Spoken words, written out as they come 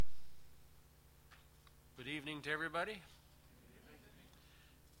Good evening to everybody.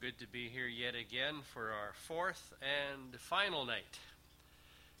 Good to be here yet again for our fourth and final night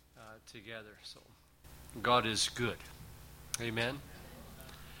together. So, God is good. Amen.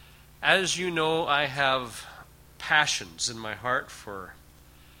 As you know, I have passions in my heart for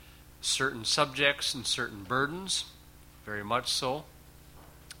certain subjects and certain burdens, very much so.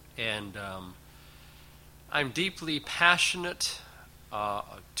 And I'm deeply passionate.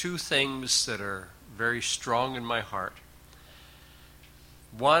 Two things that are very strong in my heart.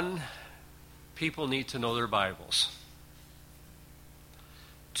 One, people need to know their Bibles.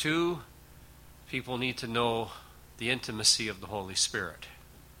 Two, people need to know the intimacy of the Holy Spirit.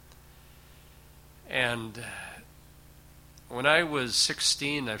 And when I was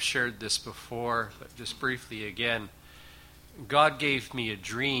 16, I've shared this before, but just briefly again, God gave me a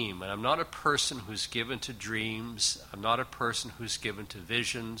dream, and I'm not a person who's given to dreams. I'm not a person who's given to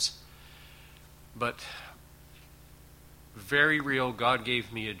visions. But very real, God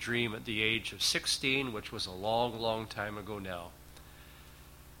gave me a dream at the age of 16, which was a long, long time ago now.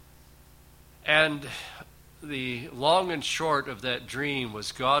 And the long and short of that dream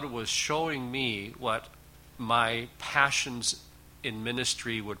was God was showing me what my passions in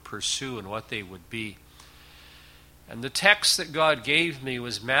ministry would pursue and what they would be. And the text that God gave me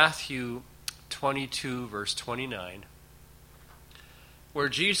was Matthew 22, verse 29. Where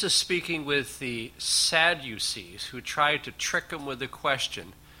Jesus, speaking with the Sadducees, who tried to trick him with the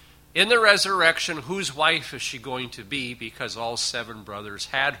question, in the resurrection, whose wife is she going to be? Because all 7 brothers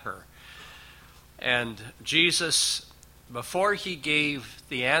had her. And Jesus, before he gave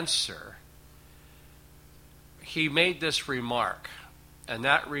the answer, he made this remark. And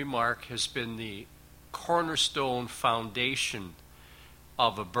that remark has been the cornerstone foundation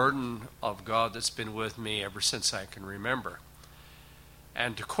of a burden of God that's been with me ever since I can remember.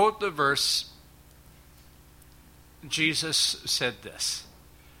 And to quote the verse, Jesus said this: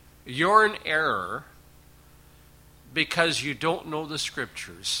 "You're in error because you don't know the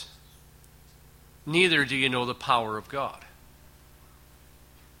Scriptures, neither do you know the power of God."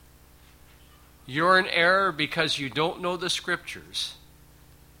 You're in error because you don't know the Scriptures,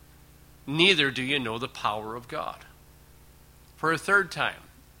 neither do you know the power of God. For a third time,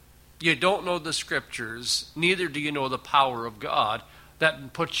 you don't know the Scriptures, neither do you know the power of God.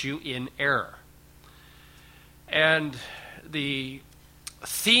 That puts you in error. And the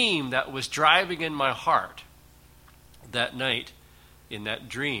theme that was driving in my heart that night, in that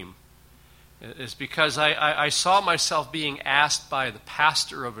dream, is because I saw myself being asked by the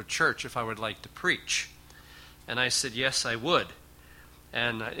pastor of a church if I would like to preach. And I said, yes, I would.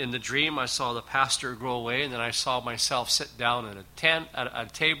 And in the dream, I saw the pastor go away, and then I saw myself sit down at a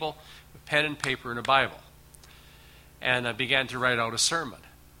table with pen and paper and a Bible. And I began to write out a sermon.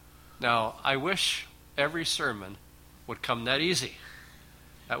 Now, I wish every sermon would come that easy.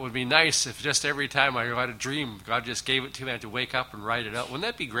 That would be nice if just every time I had a dream, God just gave it to me, I had to wake up and write it out. Wouldn't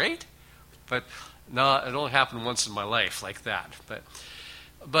that be great? But no, it only happened once in my life like that.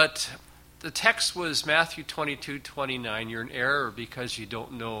 But the text was Matthew 22:29. You're in error because you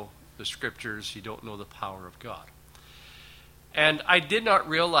don't know the Scriptures, you don't know the power of God. And I did not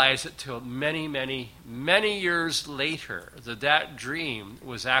realize it till many, many, many years later that dream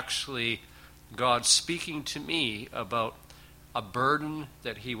was actually God speaking to me about a burden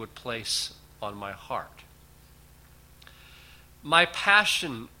that he would place on my heart. My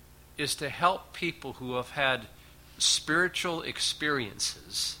passion is to help people who have had spiritual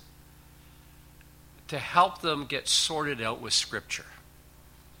experiences, to help them get sorted out with Scripture,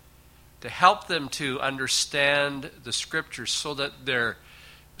 to help them to understand the Scriptures so that their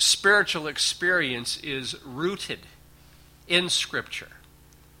spiritual experience is rooted in Scripture.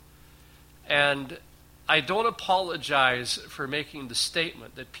 And I don't apologize for making the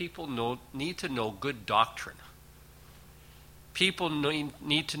statement that people need to know good doctrine. People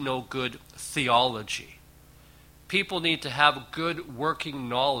need to know good theology. People need to have good working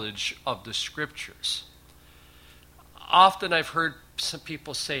knowledge of the Scriptures. Often I've heard some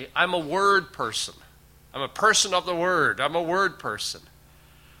people say, I'm a word person. I'm a person of the Word. I'm a word person.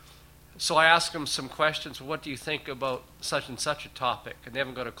 So I ask them some questions. What do you think about such and such a topic? And they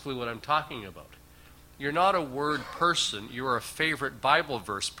haven't got a clue what I'm talking about. You're not a word person. You're a favorite Bible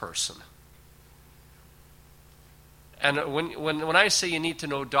verse person. And when I say you need to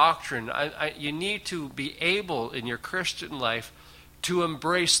know doctrine, you need to be able in your Christian life to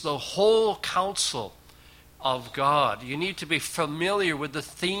embrace the whole counsel of God. You need to be familiar with the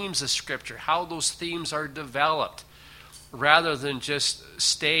themes of Scripture, how those themes are developed, rather than just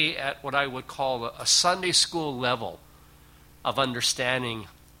stay at what I would call a Sunday school level of understanding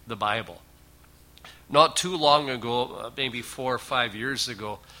the Bible. Not too long ago, maybe 4 or 5 years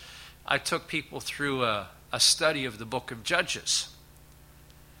ago, I took people through a study of the book of Judges,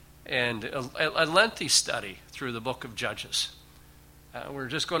 and a lengthy study through the book of Judges. We're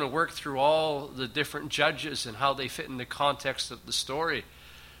just going to work through all the different judges and how they fit in the context of the story.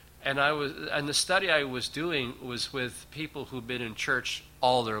 And the study I was doing was with people who've been in church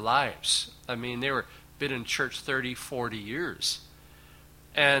all their lives. I mean, they were been in church 30, 40 years.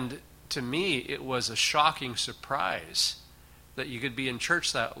 And to me, it was a shocking surprise that you could be in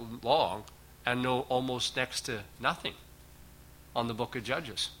church that long and know almost next to nothing on the book of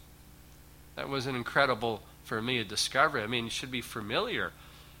Judges. That was an incredible, for me, a discovery. I mean, you should be familiar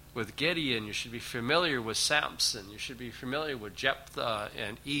with Gideon, you should be familiar with Samson, you should be familiar with Jephthah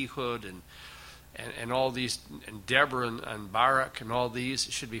and Ehud and all these, and Deborah and Barak and all these.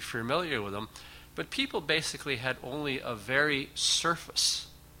 You should be familiar with them. But people basically had only a very surface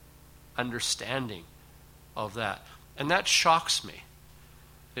understanding of that. And that shocks me.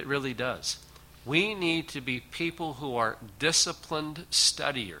 It really does. We need to be people who are disciplined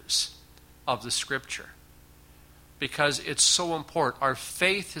studiers of the Scripture, because it's so important. Our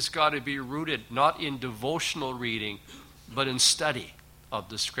faith has got to be rooted not in devotional reading, but in study of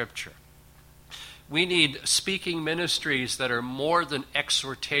the Scripture. We need speaking ministries that are more than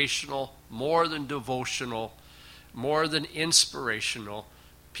exhortational, more than devotional, more than inspirational.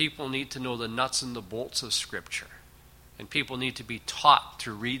 People need to know the nuts and the bolts of Scripture. And people need to be taught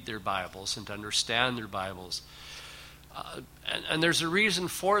to read their Bibles and to understand their Bibles. And there's a reason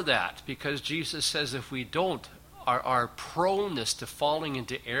for that, because Jesus says if we don't, our proneness to falling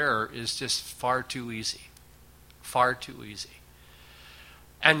into error is just far too easy. Far too easy.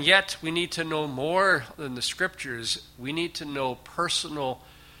 And yet, we need to know more than the Scriptures. We need to know personal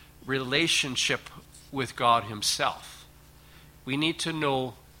relationship with God Himself. We need to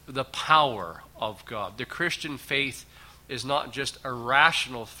know the power of God. The Christian faith is not just a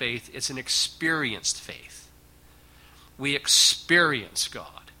rational faith, it's an experienced faith. We experience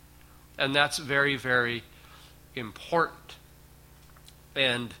God. And that's very, very important.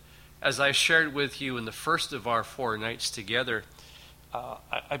 And as I shared with you in the first of our 4 nights together,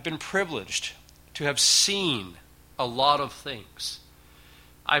 I've been privileged to have seen a lot of things.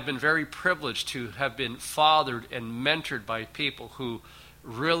 I've been very privileged to have been fathered and mentored by people who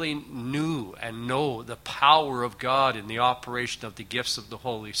really knew and know the power of God in the operation of the gifts of the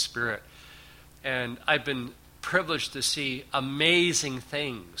Holy Spirit. And I've been privileged to see amazing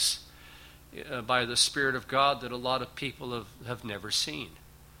things by the Spirit of God that a lot of people have never seen.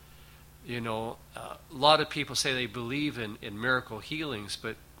 You know, a lot of people say they believe in miracle healings,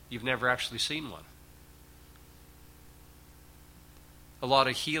 but you've never actually seen one. A lot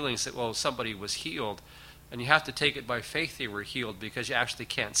of healings that, well, somebody was healed, and you have to take it by faith they were healed because you actually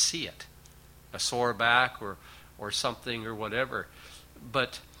can't see it. A sore back or something or whatever.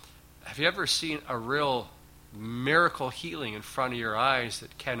 But have you ever seen a real miracle healing in front of your eyes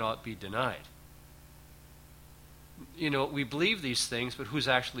that cannot be denied? You know, we believe these things, but who's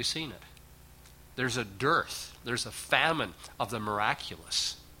actually seen it? There's a dearth, there's a famine of the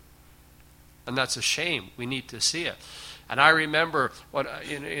miraculous. And that's a shame. We need to see it. And I remember,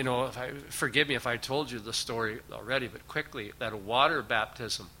 forgive me if I told you the story already, but quickly, that water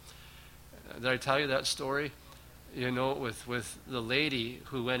baptism. Did I tell you that story? You know, with the lady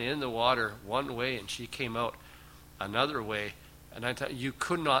who went in the water one way and she came out another way. And I tell you, you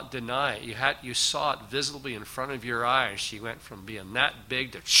could not deny it. You saw it visibly in front of your eyes. She went from being that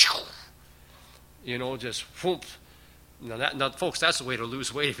big to, just whoop. Now, folks, that's the way to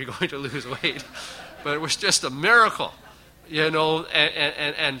lose weight if you're going to lose weight. But it was just a miracle,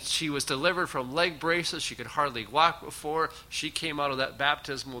 and she was delivered from leg braces. She could hardly walk before. She came out of that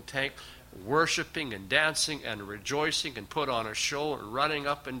baptismal tank worshiping and dancing and rejoicing and put on a show and running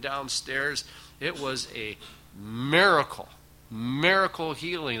up and down stairs. It was a miracle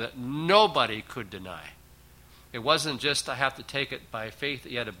healing that nobody could deny. It wasn't just, I have to take it by faith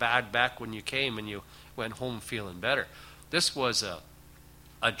that you had a bad back when you came and you went home feeling better. This was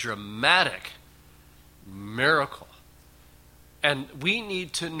a dramatic miracle. And we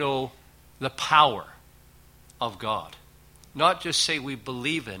need to know the power of God. Not just say we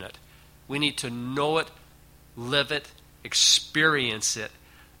believe in it. We need to know it, live it, experience it,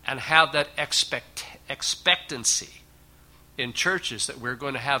 and have that expectancy in churches that we're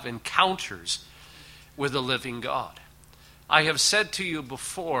going to have encounters with the living God. I have said to you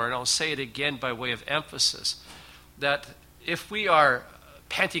before, and I'll say it again by way of emphasis, that if we are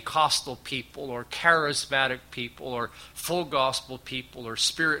Pentecostal people or charismatic people or full gospel people or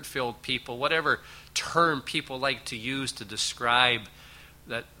spirit-filled people, whatever term people like to use to describe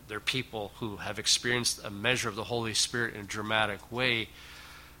that they're people who have experienced a measure of the Holy Spirit in a dramatic way.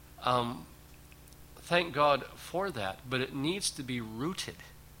 Thank God for that, but it needs to be rooted.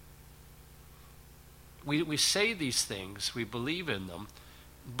 We say these things, we believe in them,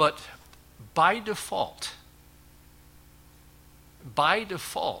 but by default,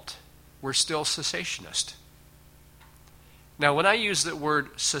 we're still cessationist. Now, when I use the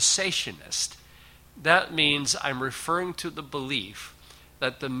word cessationist, that means I'm referring to the belief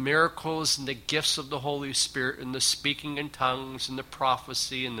that the miracles and the gifts of the Holy Spirit and the speaking in tongues and the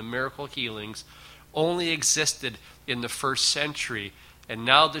prophecy and the miracle healings only existed in the first century. And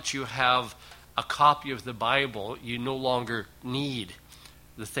now that you have a copy of the Bible, you no longer need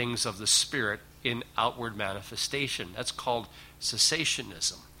the things of the Spirit in outward manifestation. That's called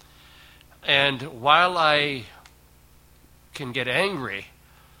cessationism. And while I can get angry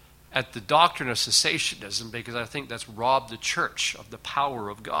at the doctrine of cessationism, because I think that's robbed the church of the power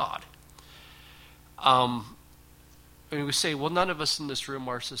of God, and we say, well, none of us in this room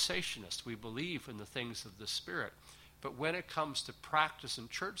are cessationists. We believe in the things of the Spirit. But when it comes to practice in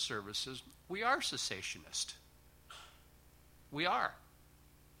church services, we are cessationist. We are.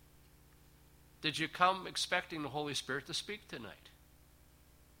 Did you come expecting the Holy Spirit to speak tonight?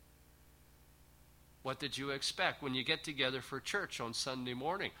 What did you expect when you get together for church on Sunday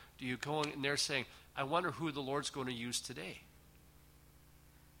morning? Do you go in there saying, I wonder who the Lord's going to use today?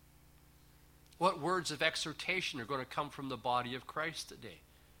 What words of exhortation are going to come from the body of Christ today?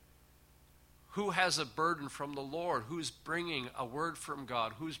 Who has a burden from the Lord? Who's bringing a word from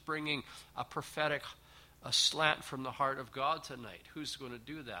God? Who's bringing a prophetic slant from the heart of God tonight? Who's going to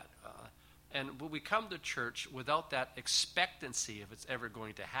do that? And when we come to church without that expectancy if it's ever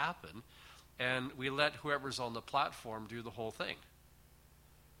going to happen, and we let whoever's on the platform do the whole thing.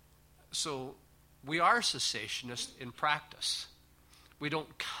 So we are cessationist in practice. We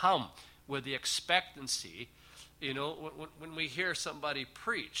don't come with the expectancy. You know, when we hear somebody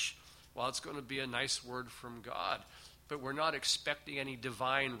preach, well, it's going to be a nice word from God. But we're not expecting any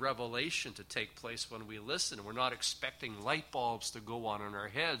divine revelation to take place when we listen. We're not expecting light bulbs to go on in our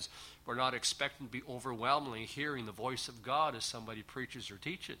heads. We're not expecting to be overwhelmingly hearing the voice of God as somebody preaches or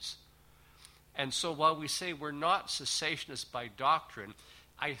teaches. And so while we say we're not cessationists by doctrine,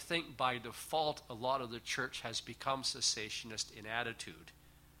 I think by default a lot of the church has become cessationist in attitude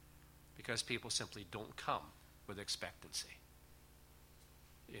because people simply don't come with expectancy.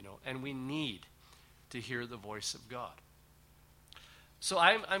 You know, and we need to hear the voice of God. So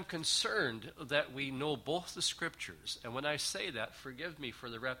I'm concerned that we know both the Scriptures. And when I say that, forgive me for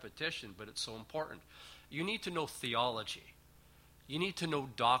the repetition, but it's so important. You need to know theology. You need to know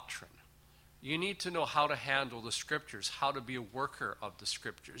doctrine. You need to know how to handle the Scriptures, how to be a worker of the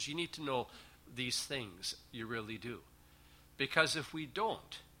Scriptures. You need to know these things. You really do. Because if we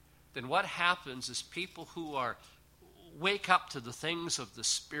don't, then what happens is people who wake up to the things of the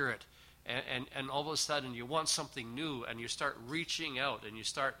Spirit, and all of a sudden you want something new, and you start reaching out, and you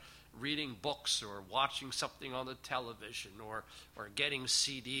start reading books or watching something on the television or getting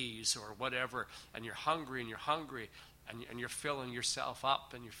CDs or whatever, and you're hungry, and you're filling yourself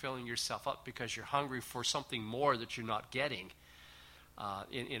up, and you're filling yourself up because you're hungry for something more that you're not getting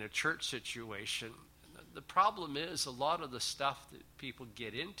in a church situation. The problem is a lot of the stuff that people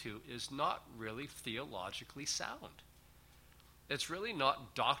get into is not really theologically sound. It's really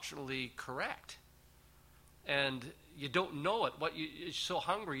not doctrinally correct. And you don't know it. You're so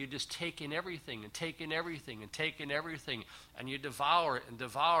hungry, you just take in everything and take in everything and take in everything, and you devour it and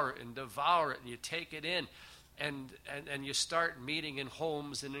devour it and devour it, and you take it in. And you start meeting in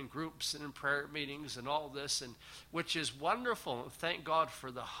homes and in groups and in prayer meetings and all this, and which is wonderful, and thank God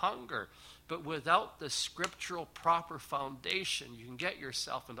for the hunger. But without the scriptural proper foundation, you can get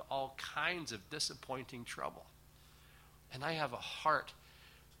yourself into all kinds of disappointing trouble. And I have a heart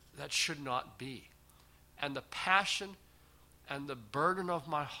that should not be. And the passion and the burden of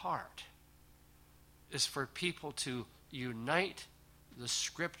my heart is for people to unite the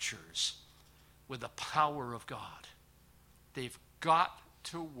Scriptures with the power of God. They've got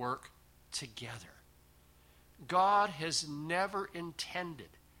to work together. God has never intended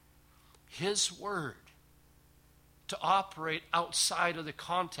His Word to operate outside of the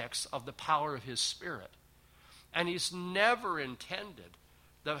context of the power of His Spirit. And He's never intended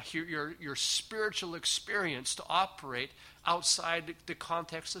your spiritual experience to operate outside the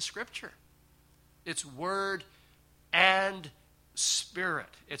context of Scripture. It's Word and Spirit.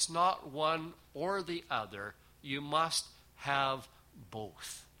 It's not one or the other. You must have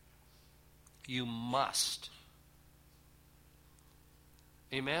both. You must.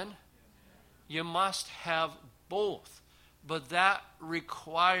 Amen? You must have both. But that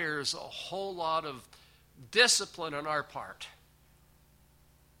requires a whole lot of discipline on our part.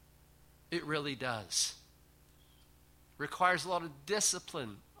 It really does. Requires a lot of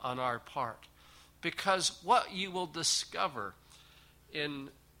discipline on our part. Because what you will discover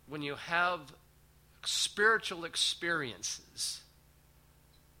when you have spiritual experiences,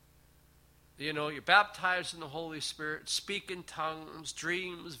 you're baptized in the Holy Spirit, speak in tongues,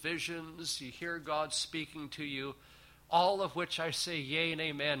 dreams, visions, you hear God speaking to you, all of which I say yea and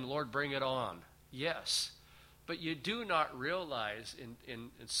amen, Lord, bring it on. Yes. But you do not realize in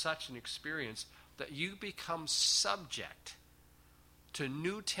such an experience that you become subject to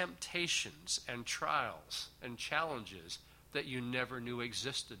new temptations and trials and challenges that you never knew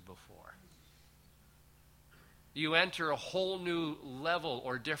existed before. You enter a whole new level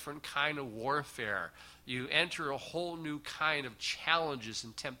or different kind of warfare. You enter a whole new kind of challenges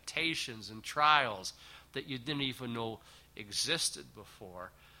and temptations and trials that you didn't even know existed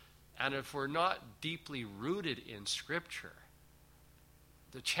before. And if we're not deeply rooted in Scripture,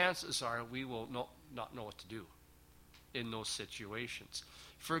 the chances are we will not know what to do in those situations.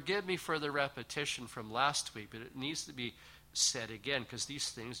 Forgive me for the repetition from last week, but it needs to be said again because these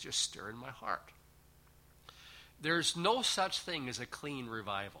things just stir in my heart. There's no such thing as a clean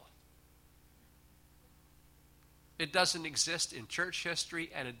revival. It doesn't exist in church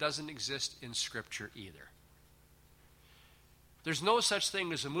history, and it doesn't exist in Scripture either. There's no such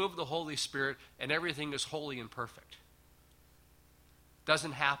thing as a move of the Holy Spirit and everything is holy and perfect.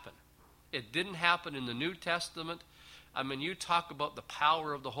 Doesn't happen. It didn't happen in the New Testament. I mean, you talk about the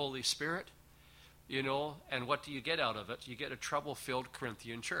power of the Holy Spirit, and what do you get out of it? You get a trouble-filled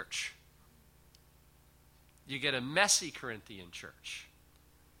Corinthian church. You get a messy Corinthian church.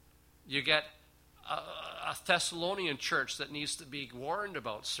 You get a Thessalonian church that needs to be warned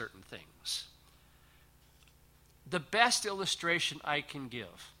about certain things. The best illustration I can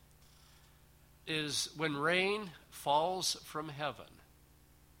give is when rain falls from heaven,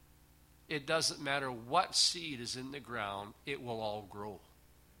 it doesn't matter what seed is in the ground, it will all grow.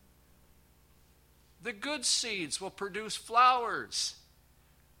 The good seeds will produce flowers.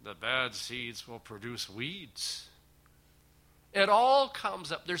 The bad seeds will produce weeds. It all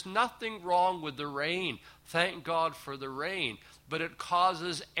comes up. There's nothing wrong with the rain. Thank God for the rain. But it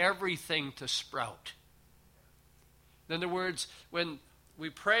causes everything to sprout. In other words, when we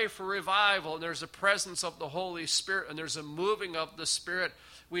pray for revival and there's a presence of the Holy Spirit and there's a moving of the Spirit,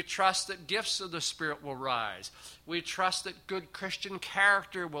 we trust that gifts of the Spirit will rise. We trust that good Christian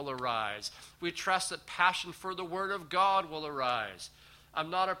character will arise. We trust that passion for the Word of God will arise. I'm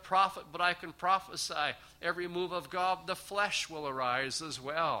not a prophet, but I can prophesy every move of God, the flesh will arise as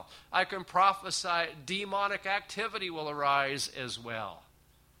well. I can prophesy demonic activity will arise as well.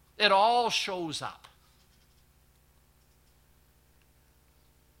 It all shows up.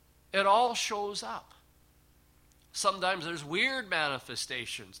 It all shows up. Sometimes there's weird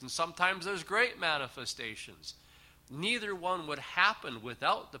manifestations, and sometimes there's great manifestations. Neither one would happen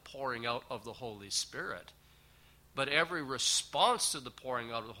without the pouring out of the Holy Spirit. But every response to the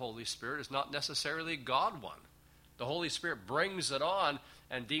pouring out of the Holy Spirit is not necessarily God one. The Holy Spirit brings it on,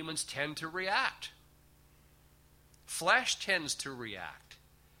 and demons tend to react. Flesh tends to react.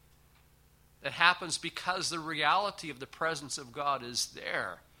 It happens because the reality of the presence of God is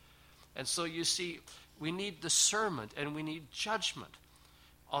there. And so you see, we need discernment and we need judgment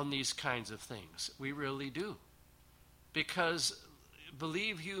on these kinds of things. We really do. Because,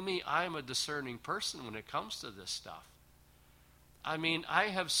 believe you me, I'm a discerning person when it comes to this stuff. I mean, I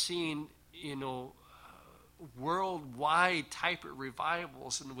have seen, worldwide type of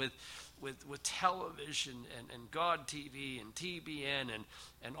revivals and with television and God TV and TBN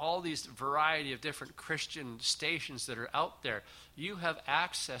and all these variety of different Christian stations that are out there. You have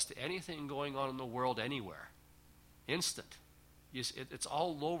access to anything going on in the world anywhere. Instant. It's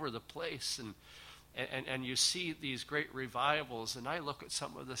all over the place and you see these great revivals, and I look at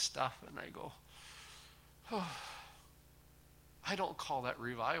some of this stuff and I go, oh, I don't call that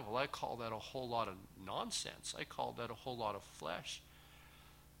revival. I call that a whole lot of nonsense. I call that a whole lot of flesh.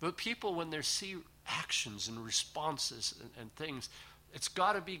 But people, when they see actions and responses and things, it's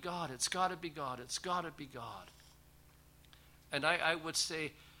got to be God, it's got to be God, it's got to be God. And I would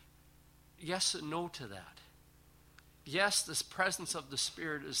say yes and no to that. Yes, this presence of the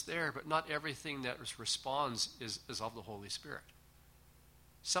Spirit is there, but not everything that responds is of the Holy Spirit.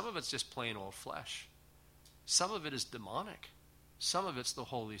 Some of it's just plain old flesh. Some of it is demonic. Some of it's the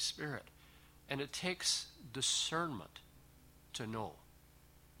Holy Spirit. And it takes discernment to know.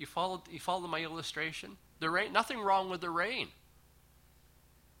 You follow my illustration? The rain, nothing wrong with the rain.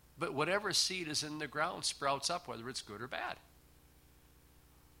 But whatever seed is in the ground sprouts up, whether it's good or bad.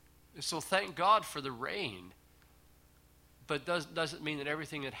 And so thank God for the rain. But doesn't mean that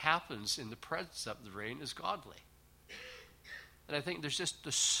everything that happens in the presence of the rain is godly. And I think there's just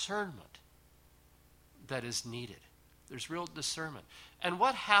discernment that is needed. There's real discernment. And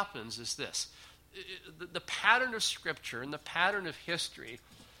what happens is this. The pattern of Scripture and the pattern of history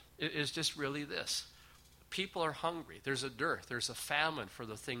is just really this. People are hungry. There's a dearth. There's a famine for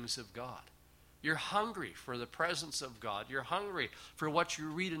the things of God. You're hungry for the presence of God. You're hungry for what you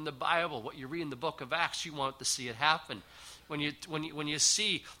read in the Bible, what you read in the book of Acts. You want to see it happen. When you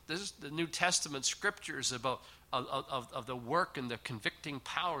see this, the New Testament scriptures about of the work and the convicting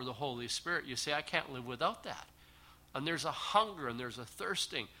power of the Holy Spirit, you say, I can't live without that. And there's a hunger and there's a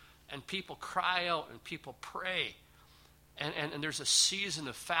thirsting, and people cry out and people pray. And there's a season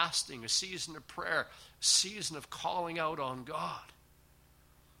of fasting, a season of prayer, a season of calling out on God.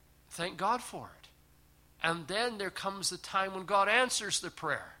 Thank God for it. And then there comes the time when God answers the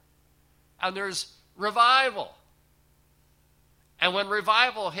prayer. And there's revival. And when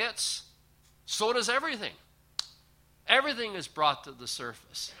revival hits, so does everything. Everything is brought to the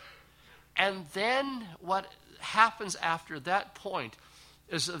surface. And then what happens after that point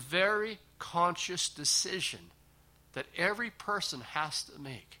is a very conscious decision that every person has to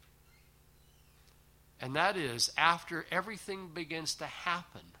make. And that is, after everything begins to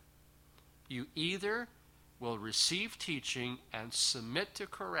happen, you either will receive teaching and submit to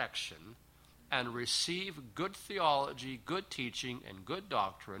correction and receive good theology, good teaching, and good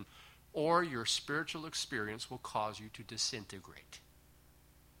doctrine, or your spiritual experience will cause you to disintegrate.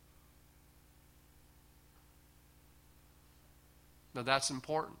 Now that's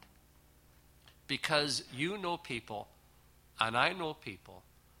important, because you know people, and I know people,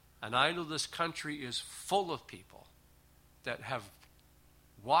 and I know this country is full of people that have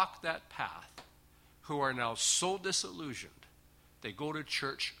walked that path who are now so disillusioned. They go to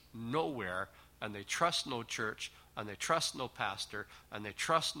church nowhere, and they trust no church, and they trust no pastor, and they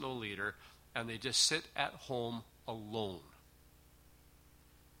trust no leader, and they just sit at home alone.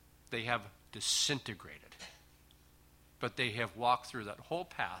 They have disintegrated. But they have walked through that whole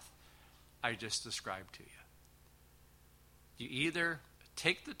path I just described to you. You either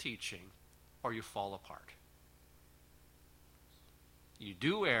take the teaching or you fall apart. You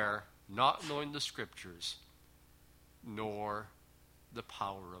do err, not knowing the Scriptures, nor the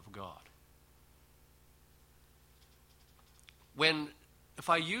power of God. If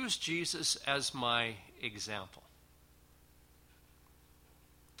I use Jesus as my example,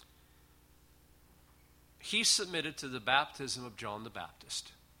 he submitted to the baptism of John the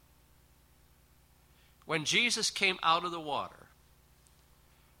Baptist. When Jesus came out of the water,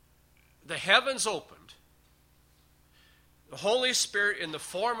 the heavens opened. The Holy Spirit, in the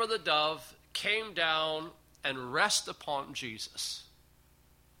form of the dove, came down and rested upon Jesus.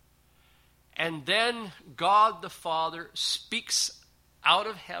 And then God the Father speaks out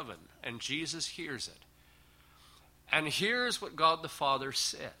of heaven, and Jesus hears it. And here's what God the Father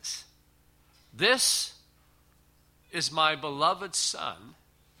says. This is my beloved Son,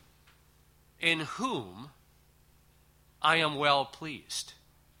 in whom I am well pleased.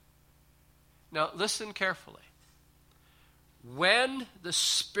 Now listen carefully. When the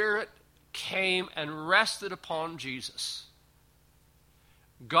Spirit came and rested upon Jesus,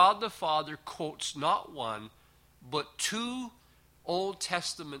 God the Father quotes not one, but two Old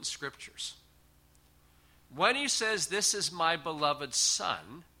Testament scriptures. When he says, this is my beloved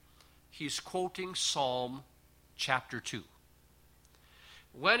Son, he's quoting Psalm chapter 2.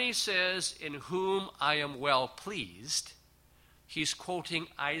 When he says, in whom I am well pleased, he's quoting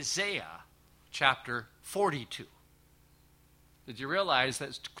Isaiah chapter 42. Did you realize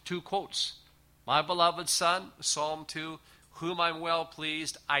that's two quotes? My beloved Son, Psalm 2, whom I'm well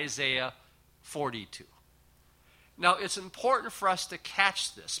pleased, Isaiah 42. Now, it's important for us to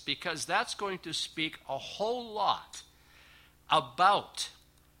catch this, because that's going to speak a whole lot about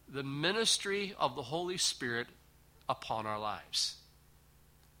the ministry of the Holy Spirit upon our lives.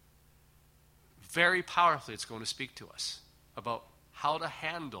 Very powerfully, it's going to speak to us about how to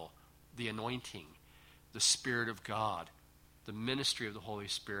handle the anointing, the Spirit of God, the ministry of the Holy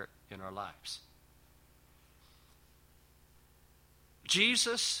Spirit in our lives.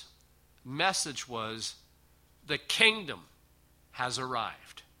 Jesus' message was, the kingdom has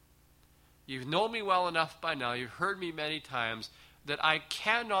arrived. You know me well enough by now, you've heard me many times, that I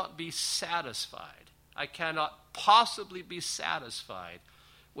cannot be satisfied. I cannot possibly be satisfied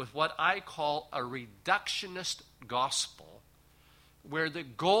with what I call a reductionist gospel, where the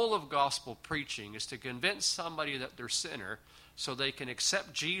goal of gospel preaching is to convince somebody that they're a sinner so they can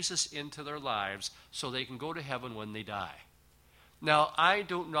accept Jesus into their lives so they can go to heaven when they die. Now, I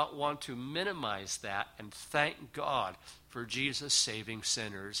do not want to minimize that, and thank God for Jesus saving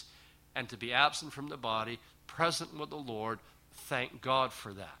sinners and to be absent from the body, present with the Lord. Thank God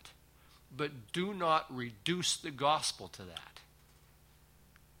for that. But do not reduce the gospel to that.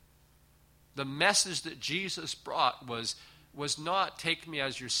 The message that Jesus brought was not take me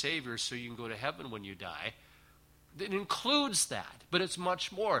as your Savior so you can go to heaven when you die. It includes that, but it's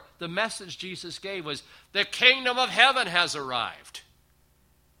much more. The message Jesus gave was the kingdom of heaven has arrived.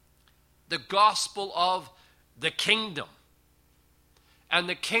 The gospel of the kingdom. And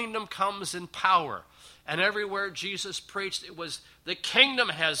the kingdom comes in power. And everywhere Jesus preached, it was the kingdom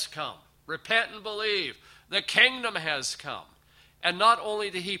has come. Repent and believe. The kingdom has come. And not only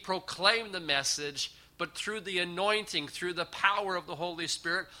did he proclaim the message, but through the anointing, through the power of the Holy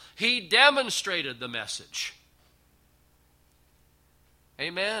Spirit, he demonstrated the message.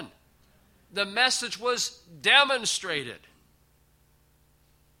 Amen. The message was demonstrated.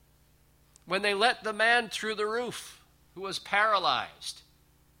 When they let the man through the roof who was paralyzed,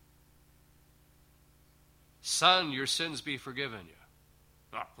 son, your sins be forgiven you.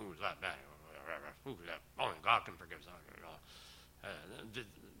 Oh, who's that man? Who's that? Only God can forgive. It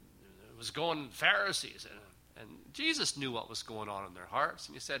was going Pharisees, and Jesus knew what was going on in their hearts,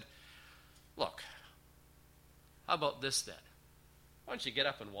 and he said, look, how about this then? Why don't you get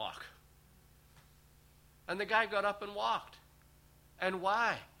up and walk? And the guy got up and walked. And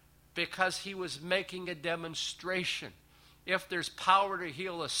why? Because he was making a demonstration. If there's power to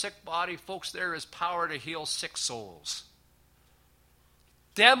heal a sick body, folks, there is power to heal sick souls.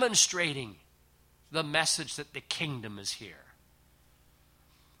 Demonstrating the message that the kingdom is here.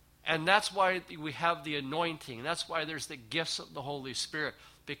 And that's why we have the anointing. That's why there's the gifts of the Holy Spirit.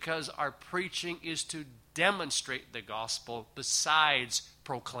 Because our preaching is to demonstrate the gospel besides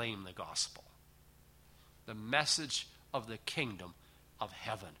proclaim the gospel. The message of the kingdom of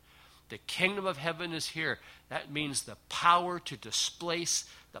heaven. The kingdom of heaven is here. That means the power to displace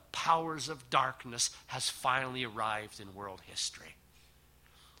the powers of darkness has finally arrived in world history.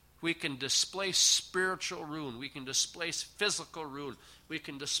 We can displace spiritual ruin. We can displace physical ruin. We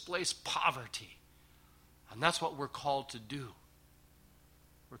can displace poverty. And that's what we're called to do.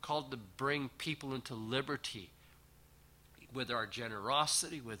 We're called to bring people into liberty with our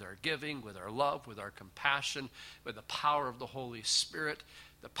generosity, with our giving, with our love, with our compassion, with the power of the Holy Spirit.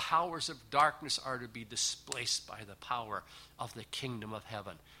 The powers of darkness are to be displaced by the power of the kingdom of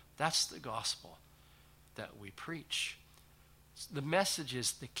heaven. That's the gospel that we preach. The message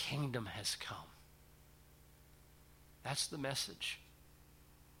is the kingdom has come. That's the message.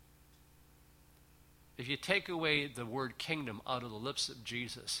 If you take away the word kingdom out of the lips of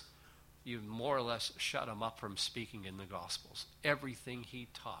Jesus, you more or less shut him up from speaking in the Gospels. Everything he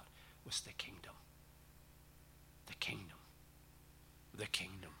taught was the kingdom. The kingdom. The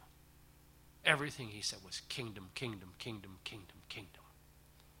kingdom. Everything he said was kingdom, kingdom, kingdom, kingdom, kingdom.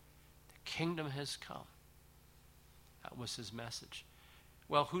 The kingdom has come. That was his message.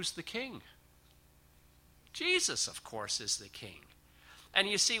 Well, who's the king? Jesus, of course, is the king. And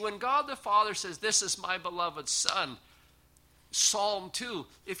you see, when God the Father says, this is my beloved Son, Psalm 2,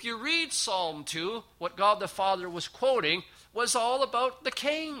 if you read Psalm 2, what God the Father was quoting was all about the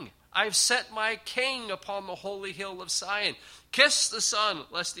king. I've set my king upon the holy hill of Zion. Kiss the Son,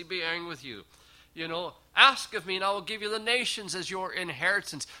 lest he be angry with you. You know, ask of me, and I will give you the nations as your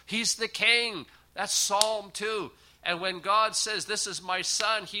inheritance. He's the king. That's Psalm 2. And when God says, this is my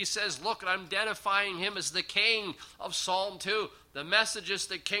Son, he says, look, I'm identifying him as the king of Psalm 2. The message is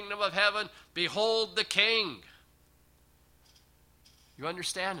the kingdom of heaven. Behold the king. You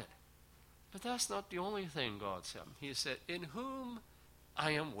understand it? But that's not the only thing God said. He said, in whom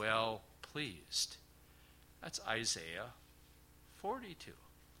I am well pleased. That's Isaiah 42.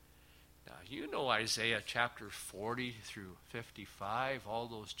 Now, you know Isaiah chapter 40 through 55, all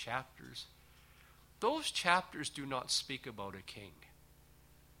those chapters. Those chapters do not speak about a king.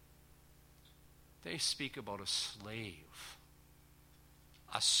 They speak about a slave,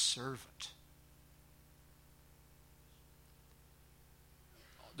 a servant.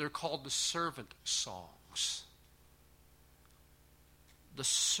 They're called the servant songs. The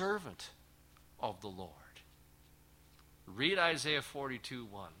servant of the Lord. Read Isaiah 42:1.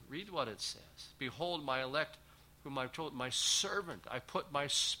 Read what it says. Behold, my elect, whom I've chosen, my servant, I put my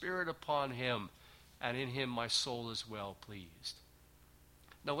spirit upon him, and in him my soul is well pleased.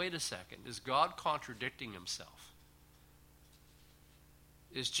 Now wait a second. Is God contradicting himself?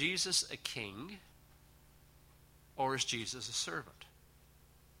 Is Jesus a king, or is Jesus a servant?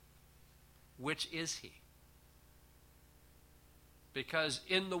 which is he? Because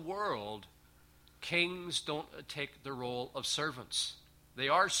in the world, kings don't take the role of servants. They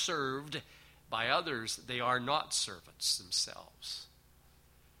are served by others. They are not servants themselves.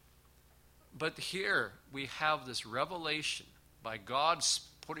 But here we have this revelation by God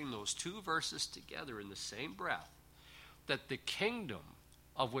putting those two verses together in the same breath, that the kingdom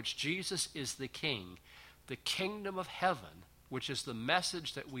of which Jesus is the king, the kingdom of heaven, which is the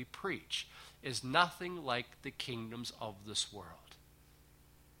message that we preach, is nothing like the kingdoms of this world.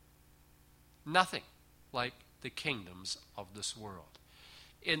 Nothing like the kingdoms of this world.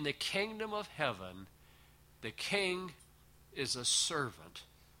 In the kingdom of heaven, the king is a servant,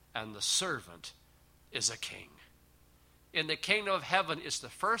 and the servant is a king. In the kingdom of heaven, it's the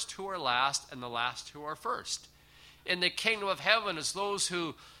first who are last, and the last who are first. In the kingdom of heaven, it's those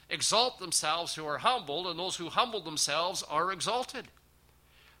who exalt themselves who are humbled, and those who humble themselves are exalted.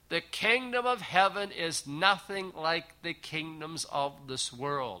 The kingdom of heaven is nothing like the kingdoms of this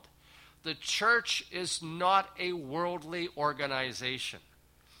world. The church is not a worldly organization.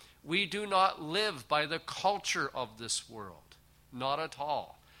 We do not live by the culture of this world. Not at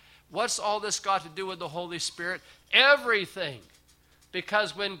all. What's all this got to do with the Holy Spirit? Everything.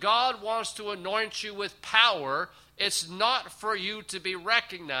 Because when God wants to anoint you with power, it's not for you to be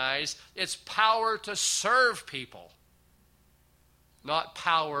recognized. It's power to serve people. Not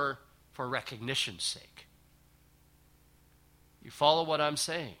power for recognition's sake. You follow what I'm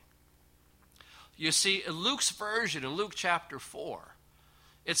saying? You see, in Luke's version, in Luke chapter 4,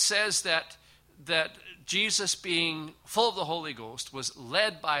 it says that Jesus, being full of the Holy Ghost, was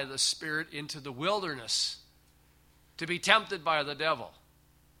led by the Spirit into the wilderness to be tempted by the devil.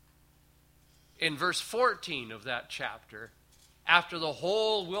 In verse 14 of that chapter, after the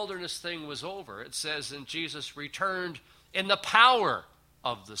whole wilderness thing was over, it says, and Jesus returned in the power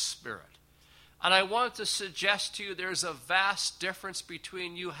of the Spirit. And I want to suggest to you there's a vast difference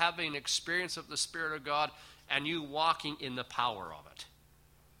between you having an experience of the Spirit of God and you walking in the power of it.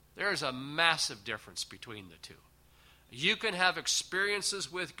 There's a massive difference between the two. You can have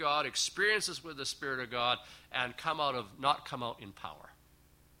experiences with God, experiences with the Spirit of God, and not come out in power.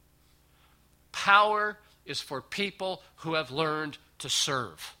 Power is for people who have learned to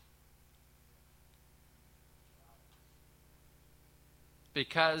serve.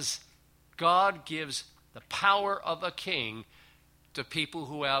 Because God gives the power of a king to people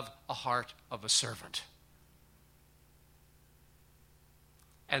who have a heart of a servant.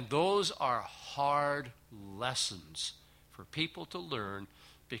 And those are hard lessons for people to learn,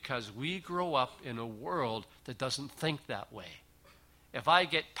 because we grow up in a world that doesn't think that way. If I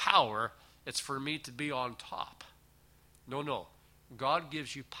get power, it's for me to be on top. No. God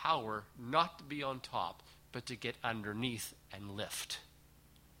gives you power not to be on top, but to get underneath and lift.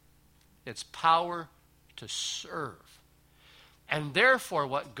 It's power to serve. And therefore,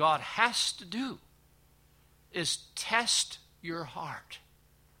 what God has to do is test your heart.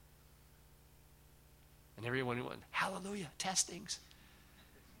 And everyone went, hallelujah, testings.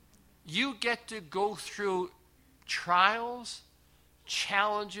 You get to go through trials,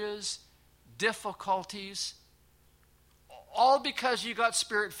 challenges, difficulties, all because you got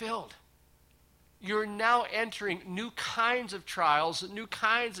Spirit-filled. You're now entering new kinds of trials, new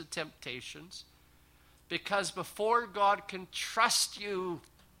kinds of temptations, because before God can trust you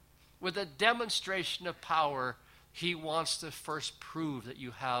with a demonstration of power, He wants to first prove that you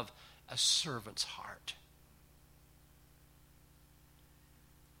have a servant's heart.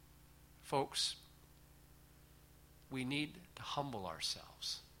 Folks, we need to humble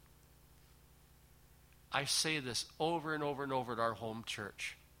ourselves. I say this over and over and over at our home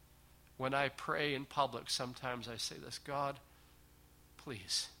church. When I pray in public, sometimes I say this, God,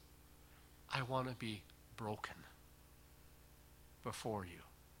 please, I want to be broken before you.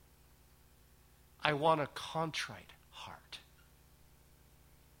 I want a contrite heart.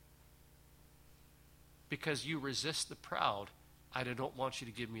 Because you resist the proud, I don't want you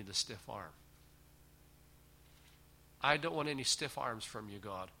to give me the stiff arm. I don't want any stiff arms from you,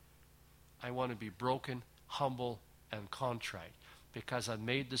 God. I want to be broken, humble, and contrite, because I've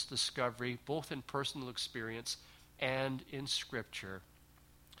made this discovery both in personal experience and in Scripture.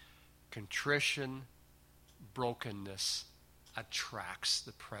 Contrition, brokenness attracts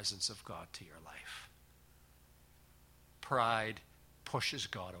the presence of God to your life. Pride pushes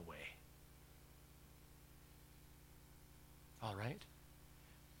God away. All right?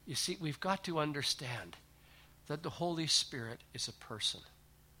 You see, we've got to understand that the Holy Spirit is a person.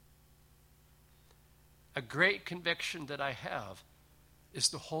 A great conviction that I have is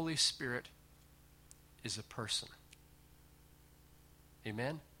the Holy Spirit is a person.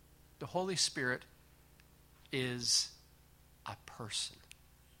 Amen? The Holy Spirit is a person.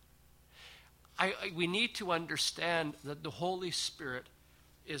 We need to understand that the Holy Spirit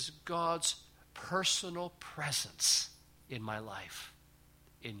is God's personal presence in my life,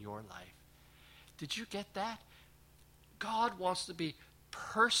 in your life. Did you get that? God wants to be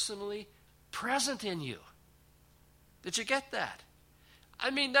personally present in you. Did you get that?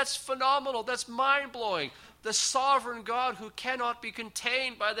 I mean, that's phenomenal. That's mind-blowing. The sovereign God who cannot be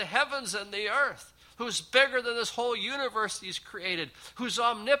contained by the heavens and the earth, who's bigger than this whole universe he's created, who's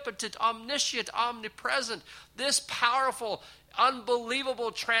omnipotent, omniscient, omnipresent. This powerful,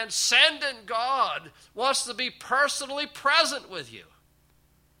 unbelievable, transcendent God wants to be personally present with you.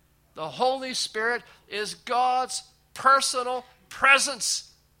 The Holy Spirit is God's personal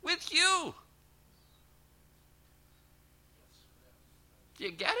presence with you. Do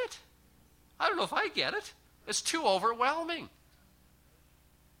you get it? I don't know if I get it. It's too overwhelming.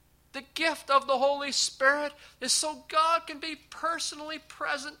 The gift of the Holy Spirit is so God can be personally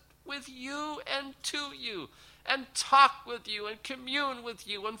present with you and to you, and talk with you, and commune with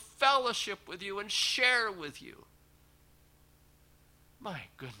you, and fellowship with you, and share with you. My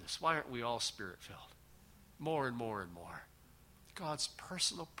goodness, why aren't we all Spirit-filled? More and more and more. God's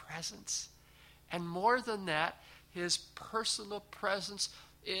personal presence. And more than that, his personal presence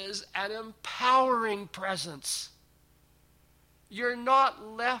is an empowering presence. You're not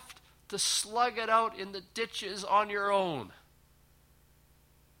left to slug it out in the ditches on your own.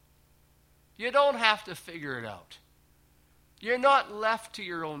 You don't have to figure it out. You're not left to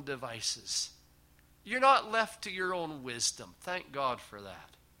your own devices. You're not left to your own wisdom. Thank God for that.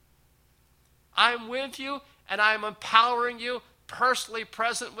 I'm with you, and I'm empowering you, personally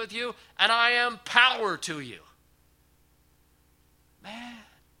present with you, and I am power to you. Man,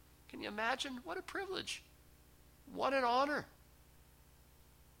 can you imagine? What a privilege. What an honor.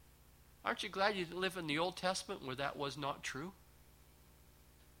 Aren't you glad you live in the Old Testament where that was not true?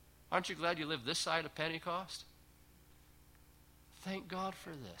 Aren't you glad you live this side of Pentecost? Thank God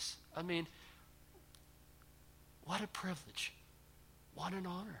for this. I mean, what a privilege. What an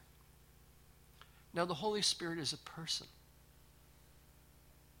honor. Now, the Holy Spirit is a person.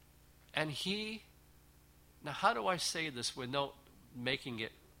 And now how do I say this without making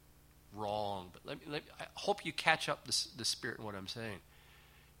it wrong? But I hope you catch up the Spirit in what I'm saying.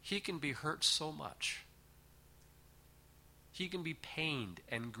 He can be hurt so much. He can be pained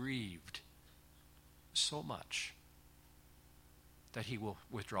and grieved so much that he will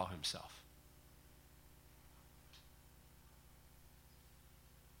withdraw himself.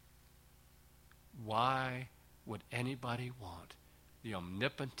 Why would anybody want the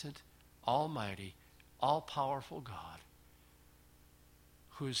omnipotent, almighty, all-powerful God,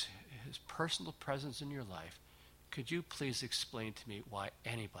 who's his personal presence in your life? Could you please explain to me why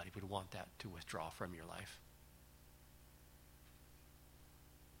anybody would want that to withdraw from your life?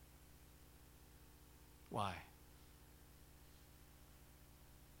 Why?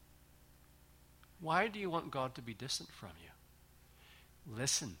 Why do you want God to be distant from you?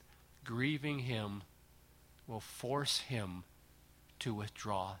 Listen, grieving him will force him to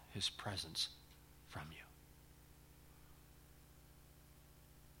withdraw his presence from you.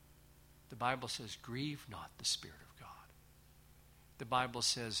 The Bible says, grieve not the Spirit of God. The Bible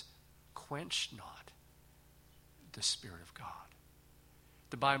says, quench not the Spirit of God.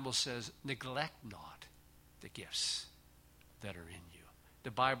 The Bible says, neglect not the gifts that are in you.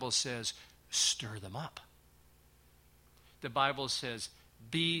 The Bible says, stir them up. The Bible says,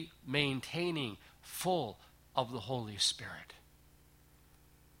 be maintaining full of the Holy Spirit.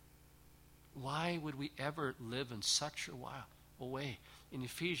 Why would we ever live in such a way? In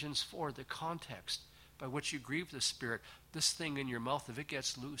Ephesians 4, the context by which you grieve the Spirit, this thing in your mouth, if it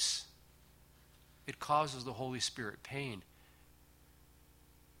gets loose, it causes the Holy Spirit pain.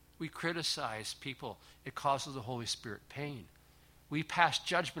 We criticize people, it causes the Holy Spirit pain. We pass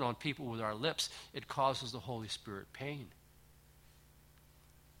judgment on people with our lips, it causes the Holy Spirit pain.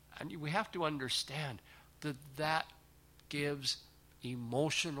 And we have to understand that gives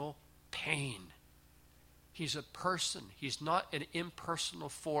emotional pain. He's a person. He's not an impersonal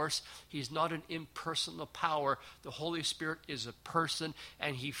force. He's not an impersonal power. The Holy Spirit is a person,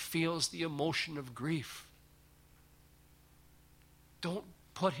 and he feels the emotion of grief. Don't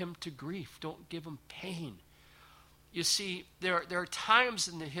put him to grief. Don't give him pain. You see, there are times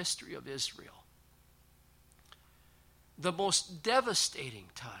in the history of Israel. The most devastating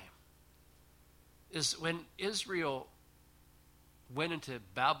time is when Israel went into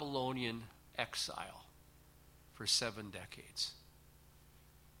Babylonian exile for 7 decades.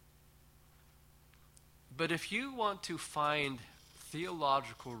 But if you want to find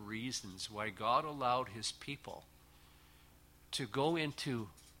theological reasons why God allowed his people to go into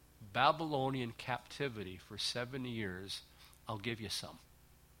Babylonian captivity for 70 years, I'll give you some.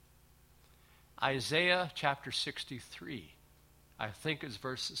 Isaiah chapter 63, I think it's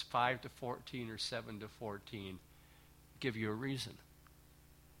verses 5 to 14 or 7 to 14, give you a reason.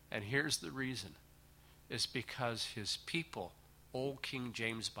 And here's the reason. It's because his people, Old King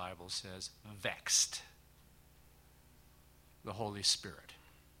James Bible says, vexed the Holy Spirit.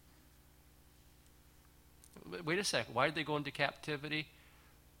 Wait a second. Why did they go into captivity?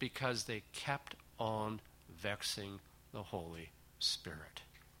 Because they kept on vexing the Holy Spirit.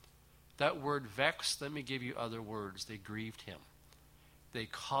 That word vex, let me give you other words. They grieved him. They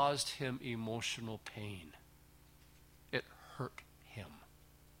caused him emotional pain. It hurt him.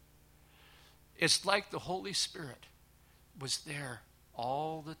 It's like the Holy Spirit was there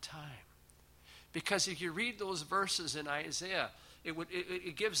all the time. Because if you read those verses in Isaiah,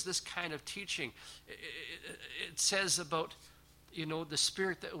 it gives this kind of teaching. It says about, the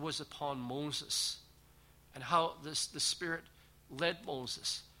Spirit that was upon Moses and how the Spirit led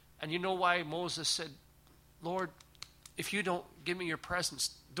Moses. And you know why Moses said, Lord, if you don't give me your presence,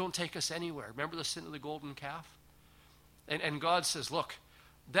 don't take us anywhere. Remember the sin of the golden calf? And God says, look,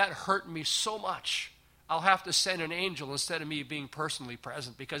 that hurt me so much. I'll have to send an angel instead of me being personally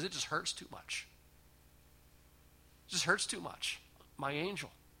present because it just hurts too much. It just hurts too much. My angel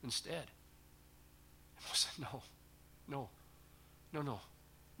instead. And Moses said, no.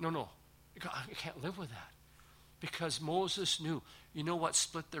 I can't live with that. Because Moses knew, you know what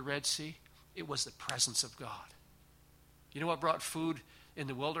split the Red Sea? It was the presence of God. You know what brought food in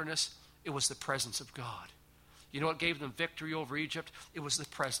the wilderness? It was the presence of God. You know what gave them victory over Egypt? It was the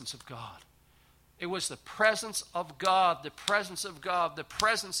presence of God. It was the presence of God, the presence of God, the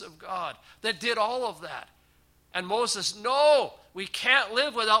presence of God that did all of that. And Moses, no, we can't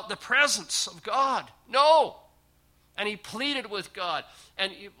live without the presence of God. No. And he pleaded with God.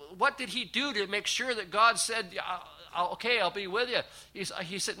 And what did he do to make sure that God said, okay, I'll be with you?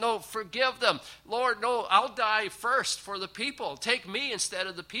 He said, no, forgive them. Lord, no, I'll die first for the people. Take me instead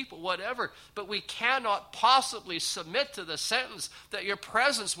of the people, whatever. But we cannot possibly submit to the sentence that your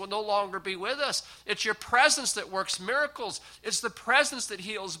presence will no longer be with us. It's your presence that works miracles. It's the presence that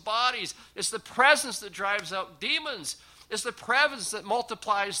heals bodies. It's the presence that drives out demons. It's the presence that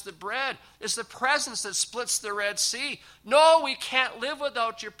multiplies the bread. It's the presence that splits the Red Sea. No, we can't live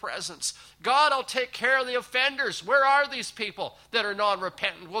without your presence. God, I'll take care of the offenders. Where are these people that are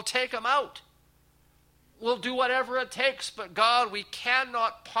non-repentant? We'll take them out. We'll do whatever it takes. But God, we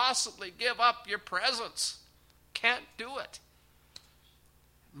cannot possibly give up your presence. Can't do it.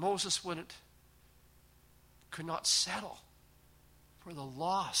 Moses could not settle for the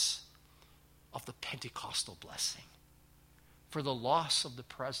loss of the Pentecostal blessing, for the loss of the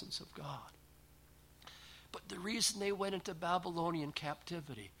presence of God. But the reason they went into Babylonian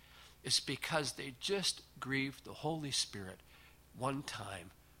captivity is because they just grieved the Holy Spirit one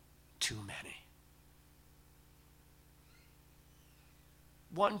time too many.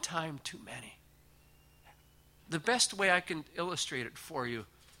 One time too many. The best way I can illustrate it for you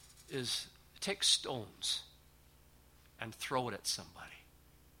is take stones and throw it at somebody.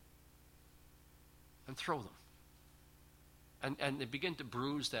 And throw them. And they begin to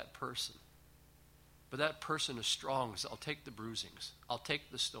bruise that person. But that person is strong, so I'll take the bruisings. I'll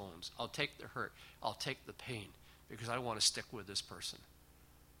take the stones. I'll take the hurt. I'll take the pain because I want to stick with this person.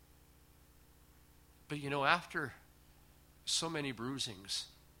 But after so many bruisings,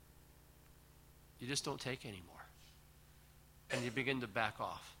 you just don't take anymore. And you begin to back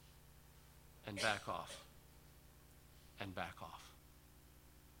off and back off and back off.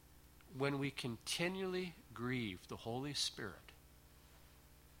 When we continually grieve the Holy Spirit,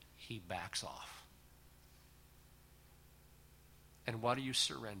 he backs off. And what are you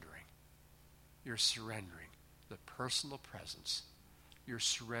surrendering? You're surrendering the personal presence. You're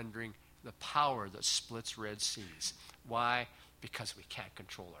surrendering the power that splits Red Seas. Why? Because we can't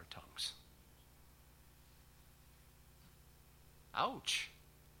control our tongues. Ouch.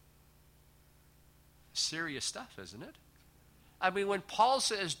 Serious stuff, isn't it? I mean, when Paul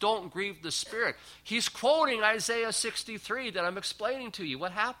says don't grieve the Spirit, he's quoting Isaiah 63 that I'm explaining to you.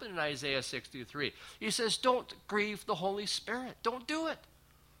 What happened in Isaiah 63? He says don't grieve the Holy Spirit. Don't do it.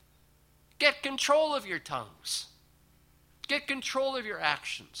 Get control of your tongues. Get control of your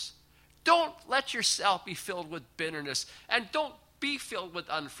actions. Don't let yourself be filled with bitterness, and don't be filled with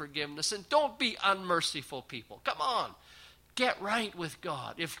unforgiveness, and don't be unmerciful people. Come on. Get right with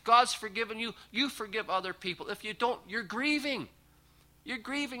God. If God's forgiven you, you forgive other people. If you don't, you're grieving. You're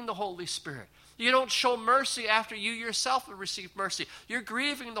grieving the Holy Spirit. You don't show mercy after you yourself have received mercy. You're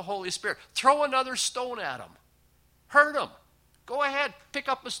grieving the Holy Spirit. Throw another stone at him. Hurt him. Go ahead, pick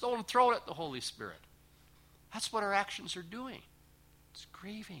up a stone and throw it at the Holy Spirit. That's what our actions are doing. It's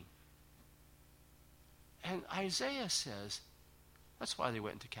grieving. And Isaiah says that's why they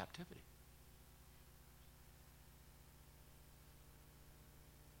went into captivity.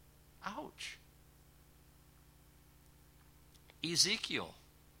 Ouch. Ezekiel,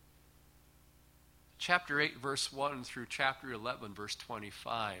 chapter 8, verse 1 through chapter 11, verse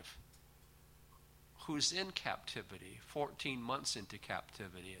 25, who's in captivity, 14 months into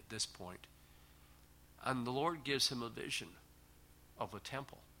captivity at this point. And the Lord gives him a vision of a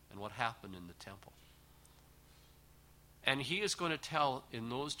temple and what happened in the temple. And he is going to tell in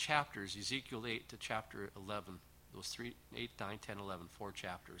those chapters, Ezekiel 8 to chapter 11, those 3, 8, 9, 10, 11, 4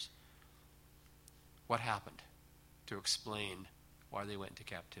 chapters, what happened, to explain why they went into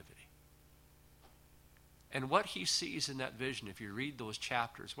captivity. And what he sees in that vision, if you read those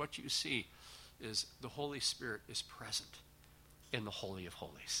chapters, what you see is the Holy Spirit is present in the Holy of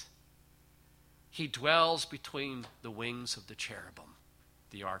Holies. He dwells between the wings of the cherubim,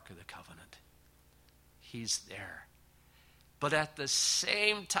 the Ark of the Covenant. He's there. But at the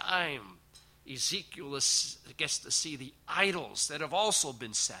same time, Ezekiel gets to see the idols that have also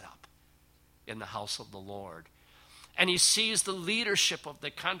been set up in the house of the Lord. And he sees the leadership of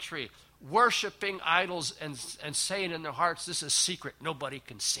the country worshiping idols and saying in their hearts, this is secret, nobody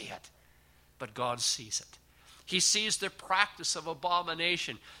can see it. But God sees it. He sees their practice of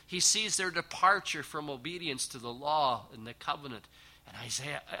abomination. He sees their departure from obedience to the law and the covenant. And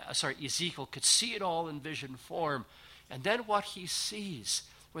Ezekiel could see it all in vision form. And then what he sees,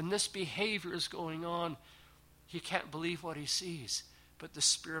 when this behavior is going on, he can't believe what he sees. But the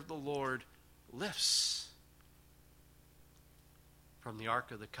Spirit of the Lord lifts from the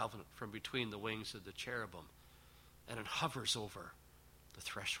Ark of the Covenant, from between the wings of the cherubim, and it hovers over the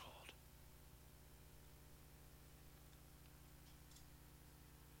threshold.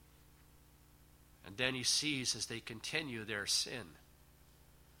 And then he sees, as they continue their sin,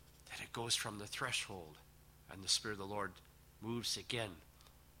 that it goes from the threshold, and the Spirit of the Lord moves again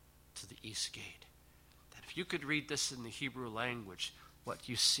to the east gate. That if you could read this in the Hebrew language, what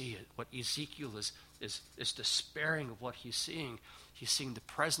you see, what Ezekiel is despairing of what he's seeing the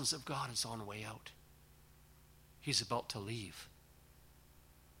presence of God is on the way out. He's about to leave.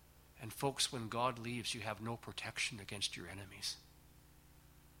 And folks, when God leaves, you have no protection against your enemies.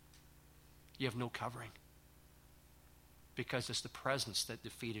 You have no covering. Because it's the presence that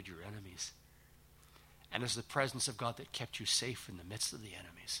defeated your enemies. And it's the presence of God that kept you safe in the midst of the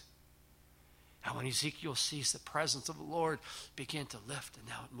enemies. And when Ezekiel sees the presence of the Lord begin to lift, and